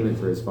as payment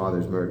for his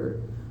father's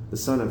murder. The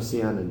son of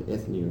Sian and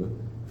Ithnu,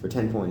 for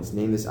 10 points,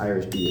 named this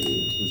Irish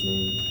deity, whose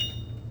name...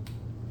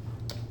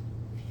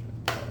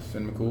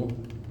 Finn McCool.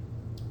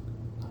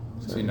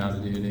 Is he not a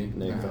deity?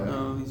 Name Okay.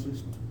 No, he's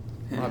just.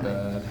 My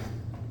bad.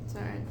 It's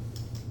alright.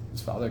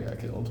 His father got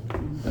killed.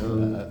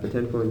 For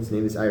 10 points,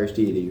 name this Irish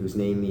deity, whose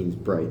name means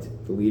bright,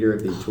 the leader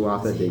of the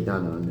Tuatha De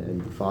Danann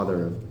and the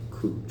father of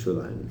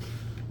Cuchulainn.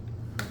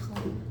 I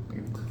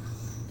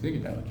think you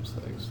know it, just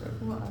like start.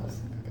 What else?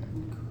 Okay.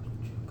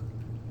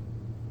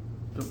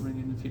 Don't ring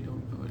in if you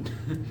don't know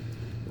it.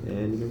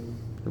 And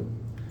nope.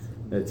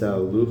 It's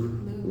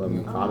Luch La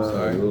Mukada,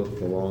 sorry. Luch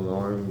the long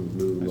arm,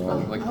 Luch It's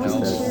long. like I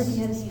wasn't L. sure if he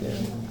had a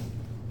speech.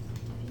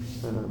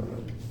 How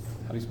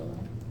do you spell that?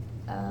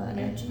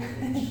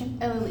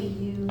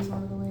 LLEU is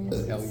one of the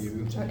ways.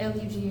 L-U. Or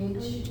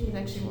LUGH is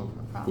actually more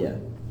proper. Yeah.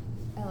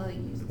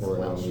 LLEU is the Or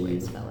Welsh way LLEU.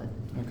 to spell it.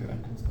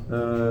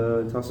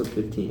 Okay. Toss up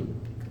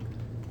 15.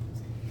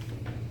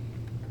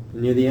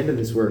 Near the end of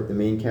this work, the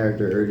main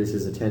character urges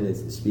his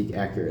attendants to speak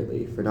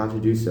accurately, for not to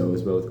do so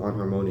is both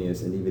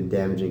unharmonious and even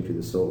damaging to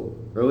the soul.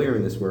 Earlier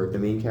in this work, the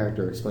main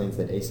character explains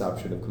that Aesop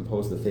should have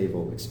composed the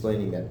fable,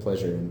 explaining that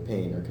pleasure and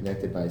pain are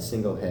connected by a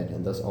single head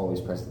and thus always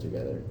present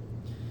together.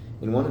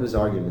 In one of his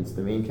arguments,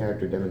 the main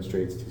character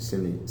demonstrates to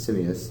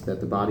Simmias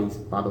that the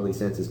bodily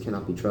senses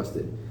cannot be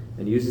trusted,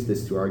 and uses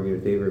this to argue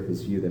in favor of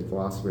his view that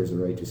philosophers are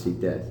right to seek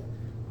death,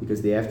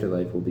 because the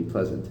afterlife will be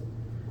pleasant.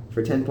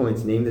 For 10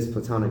 points, name this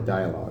Platonic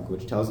dialogue,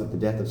 which tells that the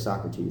death of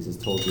Socrates is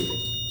told to...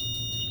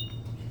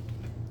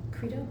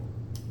 Credo?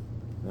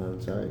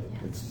 I'm sorry,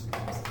 it's...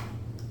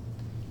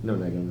 No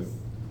negative.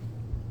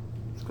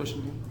 It's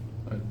question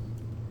one.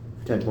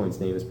 For 10 points,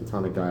 name this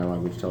Platonic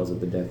dialogue, which tells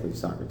of the death of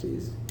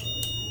Socrates.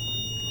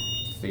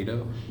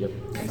 Phaedo? Yep.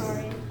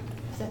 Sorry.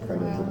 Except for Cried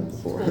violence.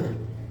 before.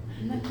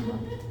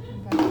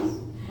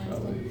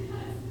 Probably.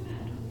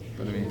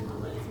 But I mean,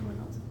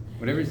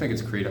 whenever you think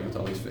it's Credo, it's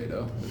always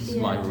Phaedo. It's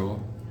my Yeah. rule.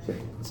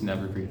 It's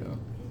never Credo.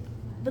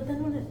 But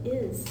then when it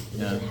is,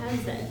 Yeah. it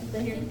has that.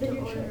 Then you're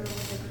sure.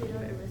 Like Credo,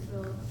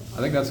 Erythro.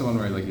 I think that's the one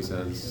where, like he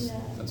says, Yeah.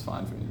 that's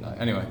fine for me to die.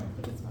 Anyway.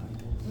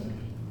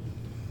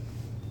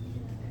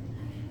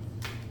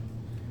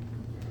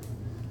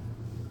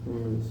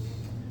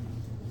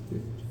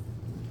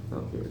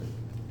 Oh, here.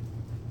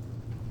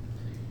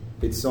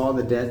 It saw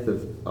the death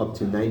of up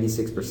to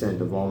 96%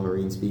 of all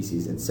marine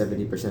species and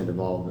 70% of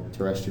all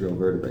terrestrial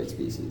vertebrate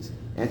species.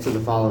 Answer the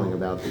following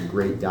about the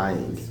Great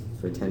Dying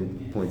for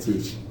 10 points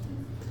each.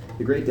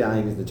 The Great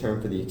Dying is the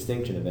term for the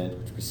extinction event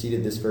which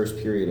preceded this first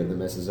period of the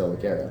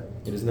Mesozoic era.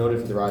 It is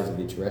noted for the rise of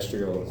the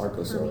terrestrial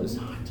archosaurs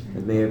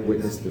and may have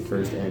witnessed the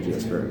first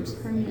angiosperms.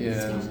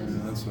 Yeah,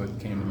 that's what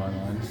came to my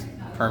mind.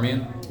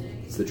 Permian?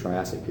 It's the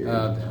Triassic period.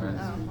 Oh, damn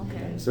it. Oh,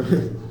 okay. So,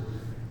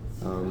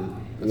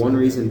 one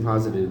reason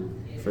posited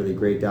for the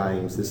Great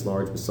Dying was this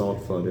large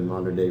basalt flood in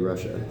modern-day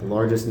Russia, the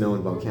largest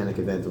known volcanic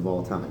event of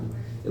all time.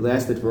 It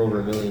lasted for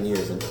over 1 million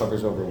years and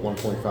covers over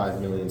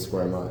 1.5 million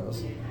square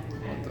miles.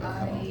 What the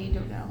hell? I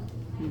don't know.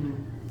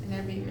 Mm-hmm. And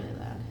that'd be really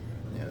loud.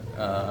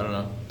 Yeah, I don't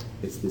know.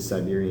 It's the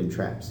Siberian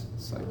traps.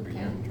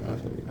 Siberian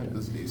draft.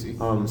 This is easy.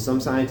 Some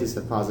scientists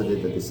have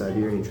posited that the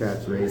Siberian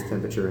traps raise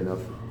temperature enough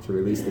to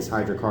release this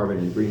hydrocarbon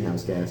and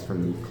greenhouse gas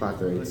from the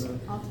clathrates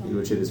in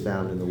which it is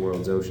found in the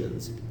world's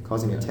oceans,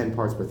 causing a 10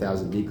 parts per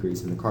thousand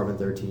decrease in the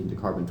carbon-13 to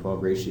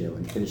carbon-12 ratio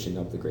and finishing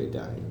up the Great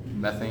Dying.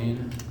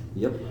 Methane?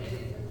 Yep.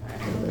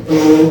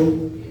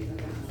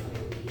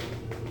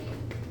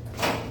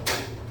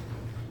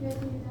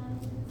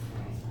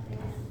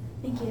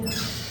 Thank you.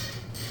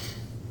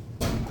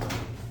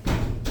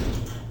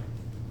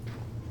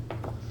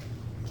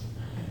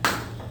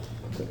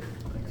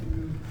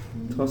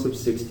 Toss-up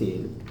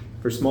 16.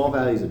 For small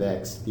values of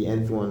x, the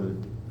nth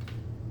one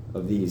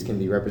of these can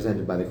be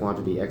represented by the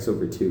quantity x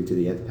over 2 to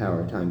the nth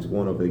power times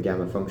 1 over the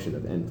gamma function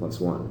of n plus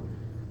 1.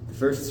 The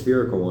first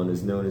spherical one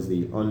is known as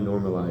the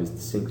unnormalized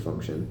sinc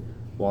function,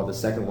 while the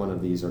second one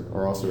of these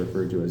are also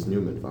referred to as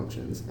Newman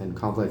functions, and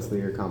complex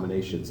linear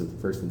combinations of the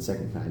first and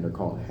second kind are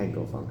called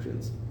Hankel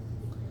functions.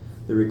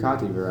 The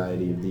Riccati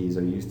variety of these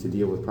are used to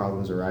deal with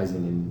problems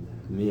arising in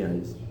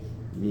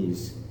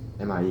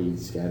MIE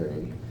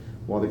scattering,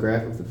 while the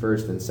graph of the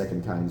first and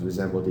second kinds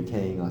resemble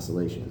decaying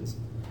oscillations.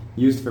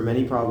 Used for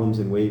many problems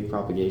in wave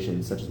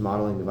propagation, such as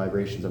modeling the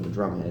vibrations of a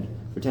drumhead.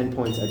 For 10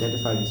 points,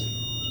 identify these.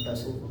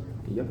 Vessel.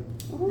 Yep.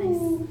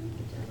 Nice.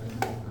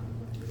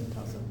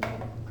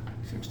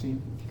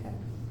 16.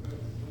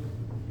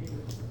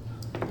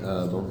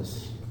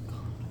 Bonus.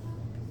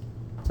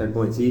 10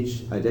 points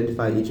each.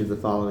 Identify each of the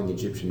following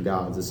Egyptian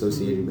gods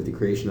associated with the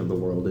creation of the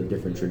world in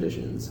different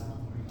traditions.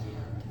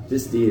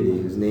 This deity,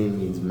 whose name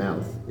means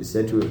mouth, is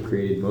said to have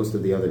created most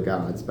of the other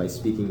gods by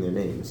speaking their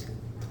names.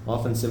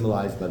 Often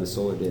symbolized by the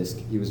solar disk,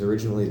 he was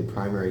originally the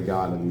primary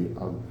god of the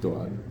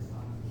Agdod.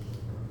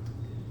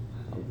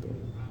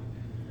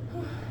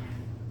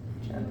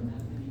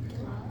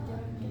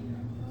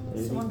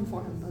 It's the one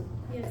before him, but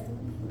Yes, the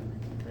one before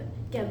that,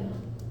 but Geb.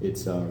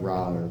 It's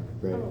Ra or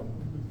Re. Oh.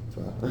 It's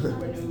Ra.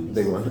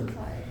 Big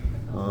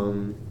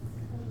one.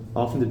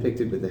 Often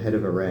depicted with the head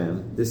of a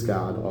ram, this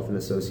god, often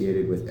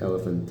associated with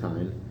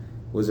Elephantine,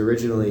 was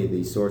originally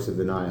the source of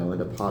the Nile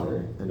and a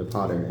potter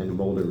and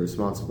molder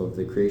responsible for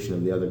the creation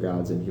of the other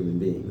gods and human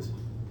beings.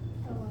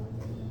 Oh, wow.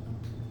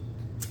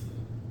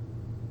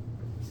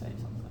 say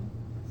something.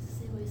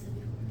 Say what you said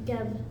before.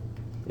 Geb.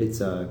 It's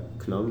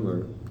Knum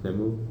or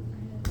Knemu.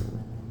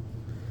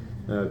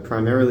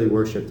 Primarily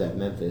worshipped at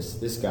Memphis,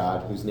 this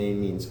god, whose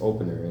name means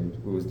opener and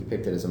who was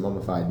depicted as a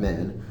mummified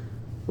man,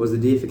 was the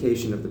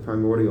deification of the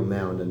primordial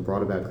mound and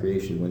brought about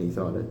creation when he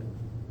thought it.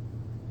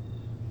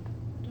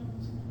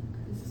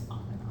 Is this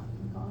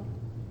Akhenaten god?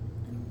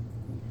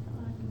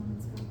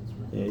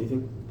 Yeah,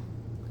 anything?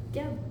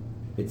 Geb.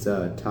 It's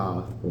Ta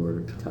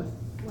or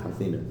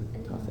Tathina.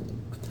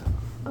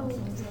 Oh,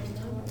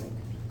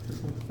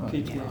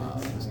 Teach me.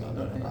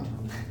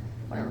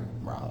 Whatever.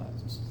 Ra.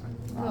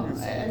 Oh,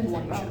 I had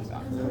one you should have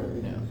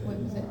gotten. Yeah. What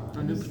was it?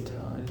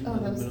 Anupata. Oh,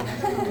 that was.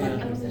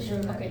 I wasn't sure.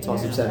 Okay.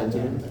 Toss up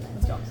 17.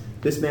 Let's go.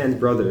 This man's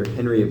brother,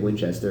 Henry of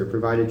Winchester,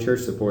 provided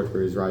church support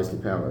for his rise to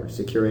power,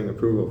 securing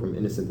approval from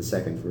Innocent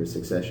II for his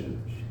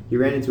succession. He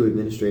ran into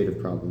administrative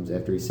problems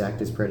after he sacked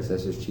his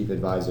predecessor's chief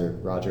advisor,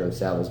 Roger of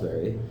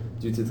Salisbury,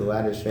 due to the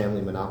latter's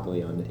family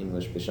monopoly on the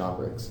English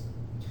bishoprics.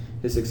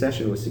 His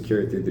succession was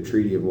secured through the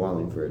Treaty of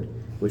Wallingford,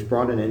 which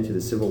brought an end to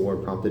the civil war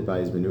prompted by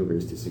his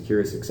maneuvers to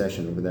secure his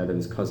succession over that of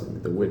his cousin,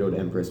 the widowed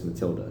Empress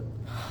Matilda,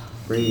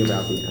 bringing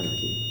about the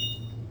anarchy.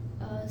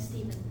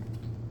 Stephen.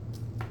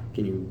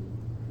 Can you...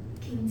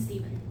 King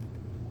Stephen.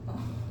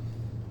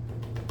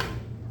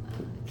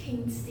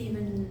 King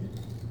Stephen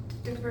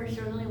the first.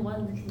 There was only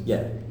one king.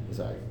 Yeah,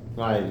 sorry.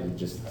 I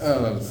just...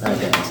 Oh, that was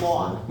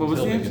What was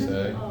the Tilly to answer?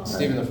 say. Oh.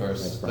 Stephen the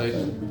First. That's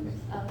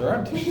There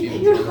aren't two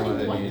Stephens. I don't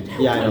know why they need.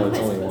 Yeah, I know, it's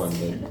only one,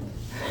 but...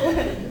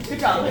 Good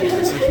job. So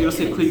if you don't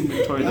say Queen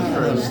Victoria the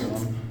First.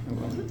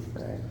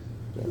 Alright.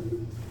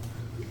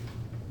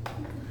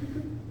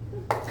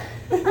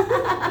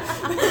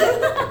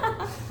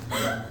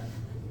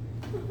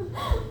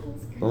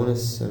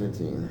 Bonus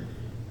 17.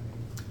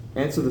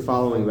 Answer the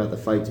following about the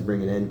fight to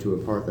bring an end to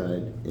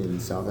apartheid in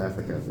South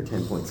Africa for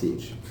 10 points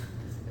each.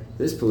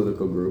 This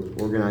political group,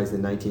 organized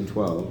in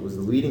 1912, was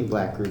the leading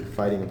black group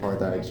fighting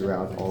apartheid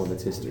throughout all of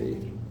its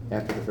history.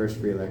 After the first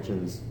free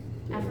elections...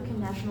 African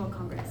National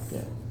Congress.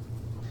 Yeah.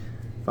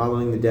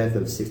 Following the death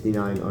of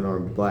 69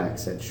 unarmed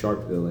blacks at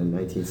Sharpeville in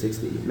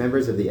 1960,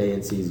 members of the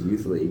ANC's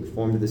Youth League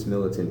formed this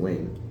militant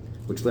wing,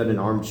 which led an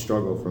armed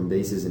struggle from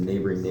bases in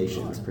neighboring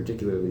nations,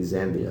 particularly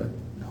Zambia.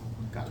 No,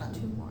 got that.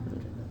 Two more after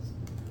this.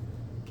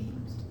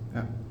 Games.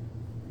 Yeah.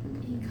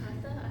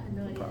 Inkatha? I have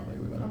no idea. Probably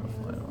we went on a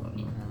flight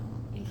on.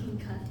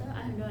 Inkatha?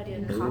 I have no idea.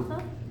 Maybe. Inkatha?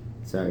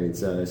 Sorry,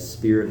 it's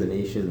Spear of the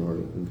Nation or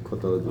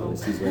Umkhonto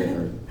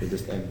Wesizwe, or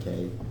just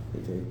MK.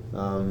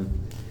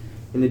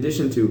 In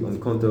addition to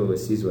Umkhonto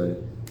Wesizwe,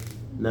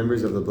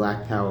 members of the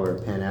Black Power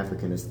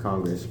Pan-Africanist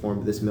Congress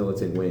formed this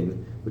militant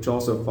wing, which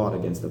also fought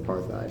against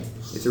apartheid.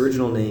 Its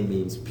original name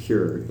means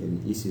pure in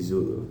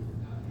isiZulu.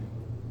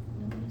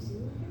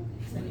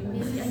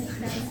 Maybe I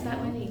think that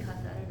might be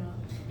Inkatha. I don't know.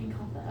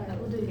 Inkatha? Alright,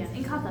 we'll do it again.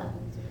 Inkatha.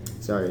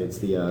 Sorry, it's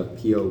the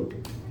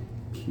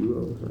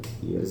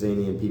the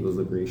Azanian People's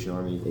Liberation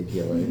Army,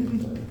 APLA.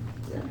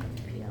 Yeah,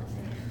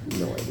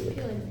 no idea.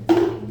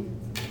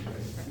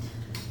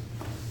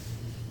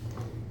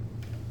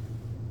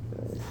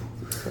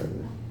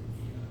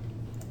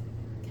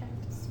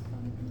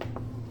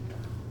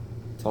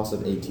 Toss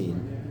of 18.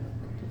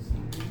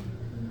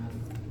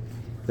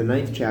 The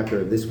ninth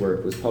chapter of this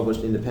work was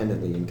published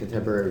independently in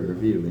Contemporary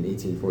Review in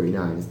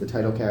 1849 as the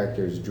title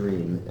character's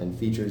dream and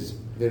features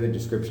vivid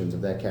descriptions of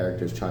that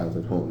character's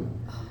childhood home.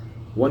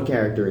 One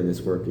character in this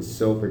work is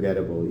so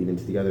forgettable even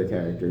to the other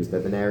characters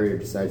that the narrator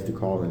decides to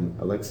call him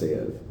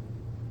Alexeyev.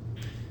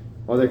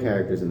 Other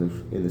characters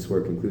in this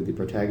work include the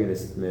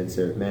protagonist's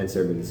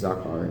manservant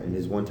Zakhar and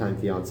his one-time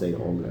fiancée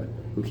Olga,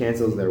 who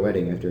cancels their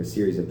wedding after a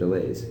series of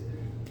delays.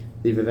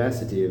 The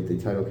vivacity of the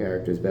title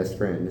character's best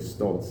friend,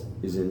 Stoltz,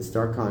 is in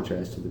stark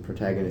contrast to the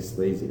protagonist's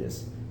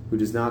laziness, who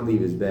does not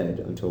leave his bed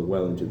until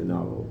well into the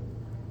novel.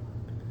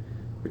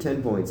 For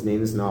 10 points,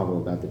 name this novel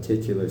about the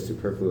titular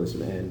superfluous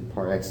man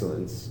par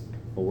excellence,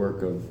 a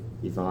work of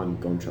Ivan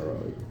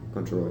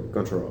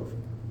Goncharov.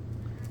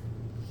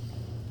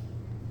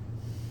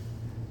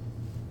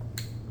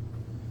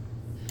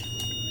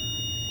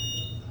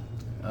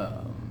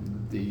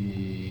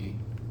 The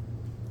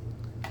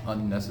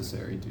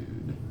unnecessary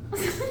dude.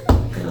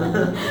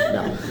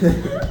 No.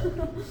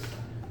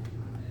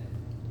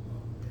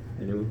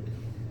 Anyone?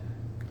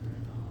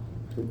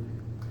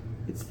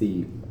 It's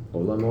the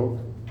Olamov.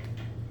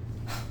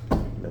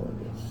 No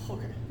idea.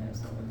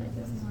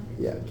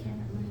 Yeah.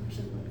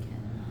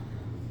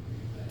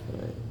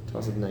 Alright,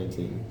 toss of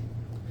 19.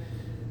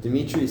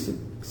 Dmitry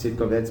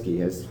Sidkovetsky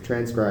has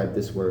transcribed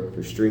this work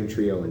for string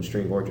trio and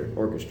string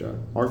orchestra.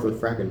 Arthur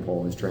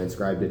Frackenpole has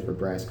transcribed it for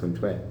brass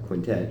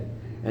quintet,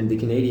 and the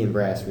Canadian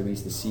Brass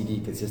released a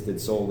CD consisting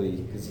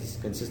solely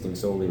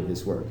of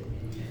this work.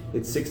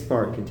 Its sixth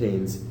part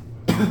contains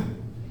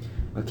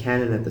a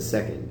canon at the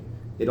second.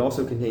 It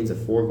also contains a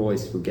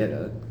four-voice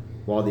fugetta,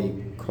 while the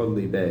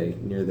Kodli Bay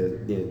near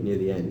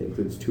the end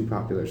includes two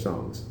popular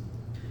songs.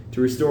 To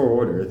restore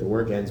order, the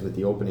work ends with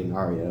the opening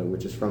aria,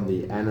 which is from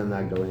the Anna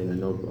Magdalena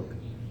notebook.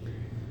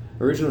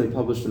 Originally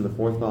published in the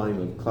fourth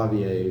volume of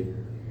Clavier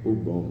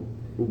Ubong,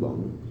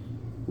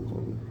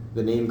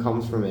 the name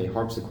comes from a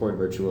harpsichord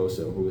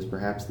virtuoso who was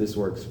perhaps this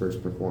work's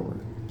first performer.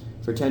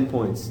 For 10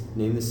 points,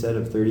 name the set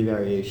of 30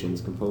 variations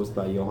composed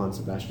by Johann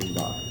Sebastian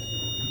Bach.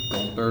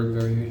 Goldberg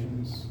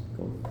variations.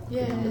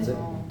 Yeah. That's it.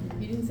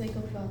 You didn't say go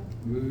club.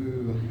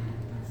 Woo.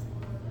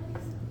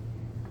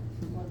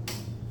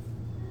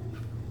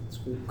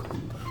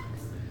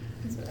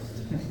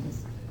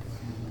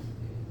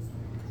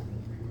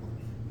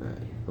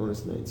 Alright,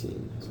 bonus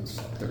 19. So it's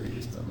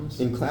 30 stems.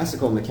 In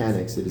classical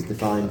mechanics, it is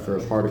defined for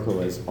a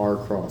particle as r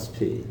cross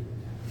p,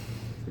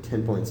 for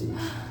 10 points each.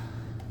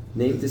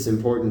 Name this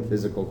important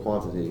physical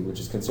quantity, which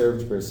is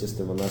conserved for a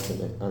system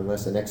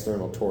unless an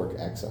external torque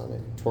acts on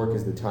it. Torque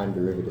is the time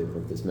derivative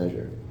of this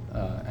measure.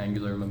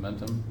 Angular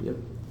momentum. Yep.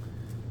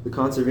 The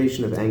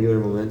conservation of angular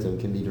momentum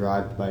can be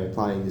derived by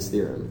applying this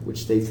theorem, which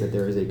states that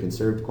there is a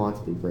conserved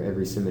quantity for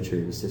every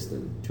symmetry of a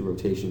system to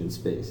rotation in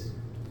space.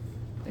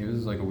 Maybe this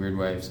is like a weird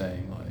way of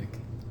saying like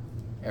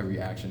every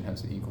action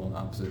has an equal and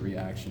opposite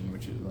reaction,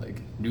 which is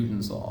like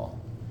Newton's law.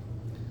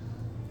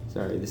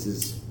 Sorry, this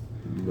is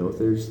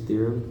Noether's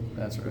theorem?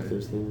 That's right.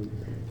 Noether's theorem.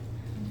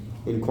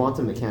 In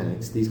quantum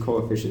mechanics, these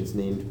coefficients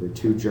named for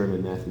two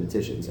German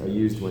mathematicians are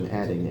used when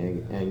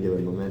adding angular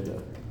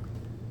momenta.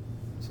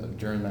 So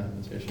German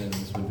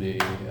mathematicians would be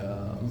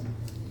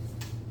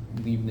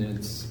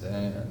Leibniz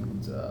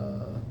and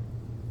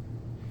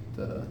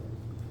the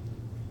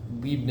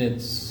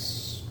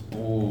Leibniz.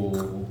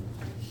 Oh,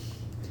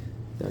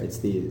 It's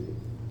the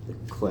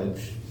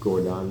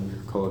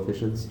Clebsch-Gordon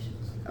coefficients.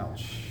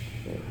 ouch.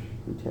 Okay,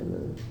 we tend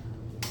to-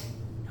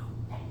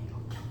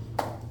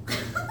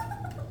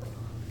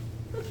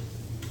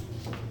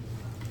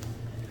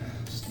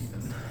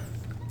 Stephen.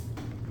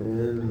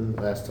 And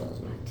last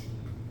toss.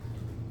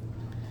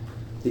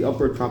 The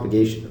upward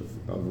propagation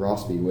of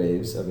Rossby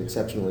waves of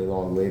exceptionally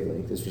long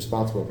wavelength is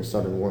responsible for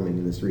sudden warming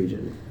in this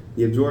region.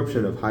 The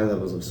absorption of high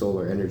levels of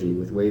solar energy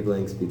with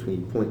wavelengths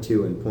between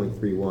 0.2 and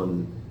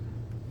 0.31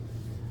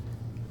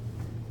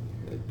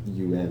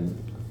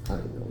 I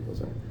don't know what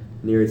those are,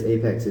 near its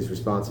apex is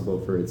responsible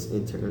for its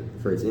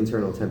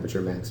internal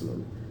temperature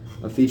maximum,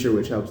 a feature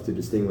which helps to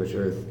distinguish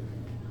Earth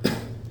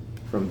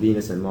from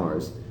Venus and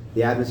Mars,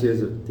 the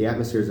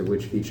atmospheres of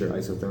which feature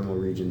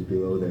isothermal regions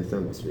below their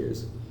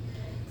thermospheres.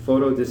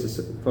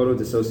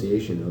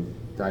 Photodissociation of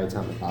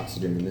diatomic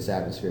oxygen in this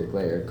atmospheric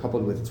layer,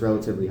 coupled with its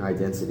relatively high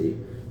density,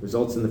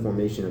 results in the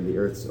formation of the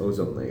Earth's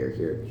ozone layer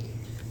here.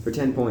 For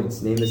 10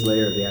 points, name this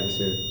layer of the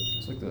atmosphere.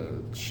 It's like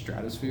the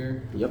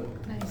stratosphere. Yep.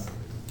 Nice.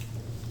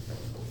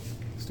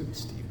 Stupid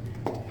Stephen.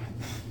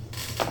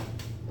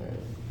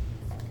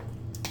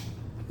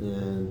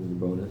 And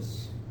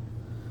bonus.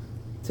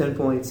 10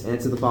 points,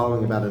 answer the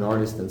following about an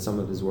artist and some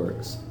of his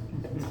works.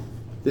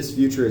 This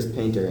futurist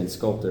painter and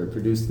sculptor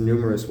produced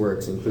numerous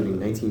works, including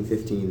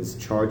 1915's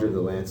Charge of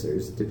the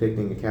Lancers,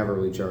 depicting a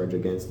cavalry charge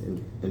against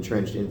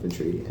entrenched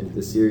infantry, and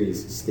the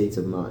series States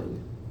of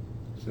Mind.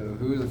 So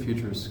who is a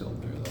futurist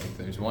sculptor? Like,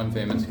 there's one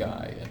famous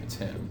guy, and it's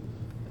him.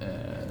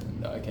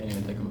 And I can't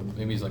even think of him.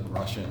 Maybe he's like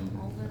Russian.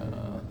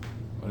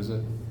 What is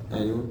it?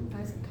 Anyone?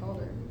 I said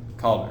Calder.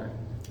 Calder.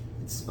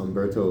 It's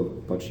Umberto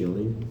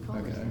Boccioni.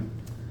 Okay.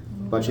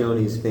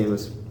 Boccioni's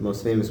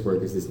most famous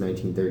work is this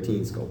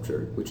 1913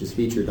 sculpture, which is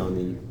featured on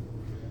the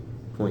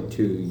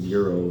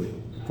 .2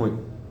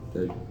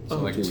 So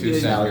like 2 2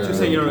 cent salad. euro. 2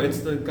 cent euro. It's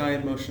the guy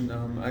in motion.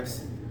 I've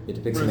It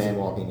depicts a man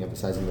walking,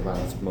 emphasizing the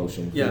violence of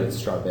motion. Yeah. Its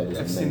sharp edges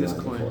I've and seen this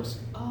magnifying coin. force.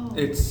 Oh.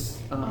 it's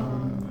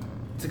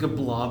like a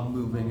blob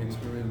moving. It's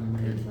really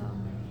weird.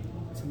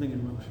 Something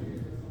in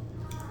motion.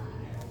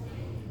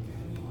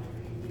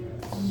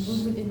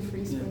 Movement in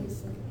free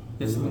space.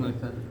 Yeah, something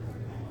like that.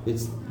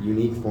 It's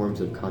unique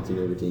forms of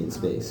continuity in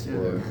space, Yeah.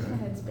 or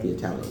Headspace. the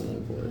Italian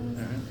name for it.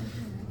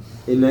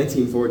 Alright. In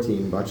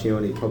 1914,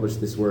 Boccioni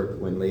published this work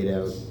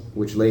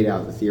which laid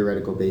out the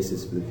theoretical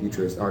basis for the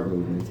futurist art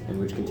movement, and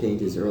which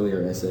contained his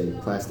earlier essay,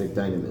 Plastic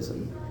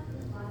Dynamism.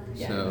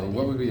 So,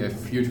 what would be a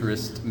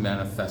futurist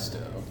manifesto?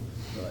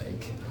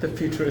 Like, The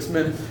futurist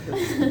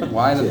manifesto.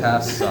 why the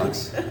past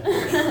sucks?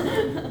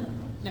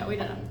 No, we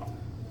don't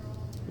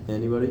know.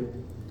 Anybody?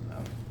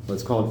 Well,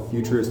 it's called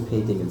Futurist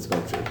Painting and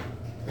Sculpture.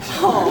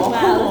 Oh,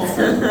 wow.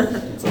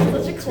 That's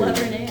such a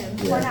clever name.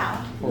 Yeah.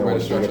 now. What way to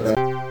structure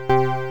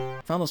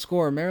that? Final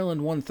score: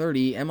 Maryland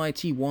 130,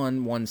 MIT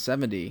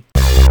 170.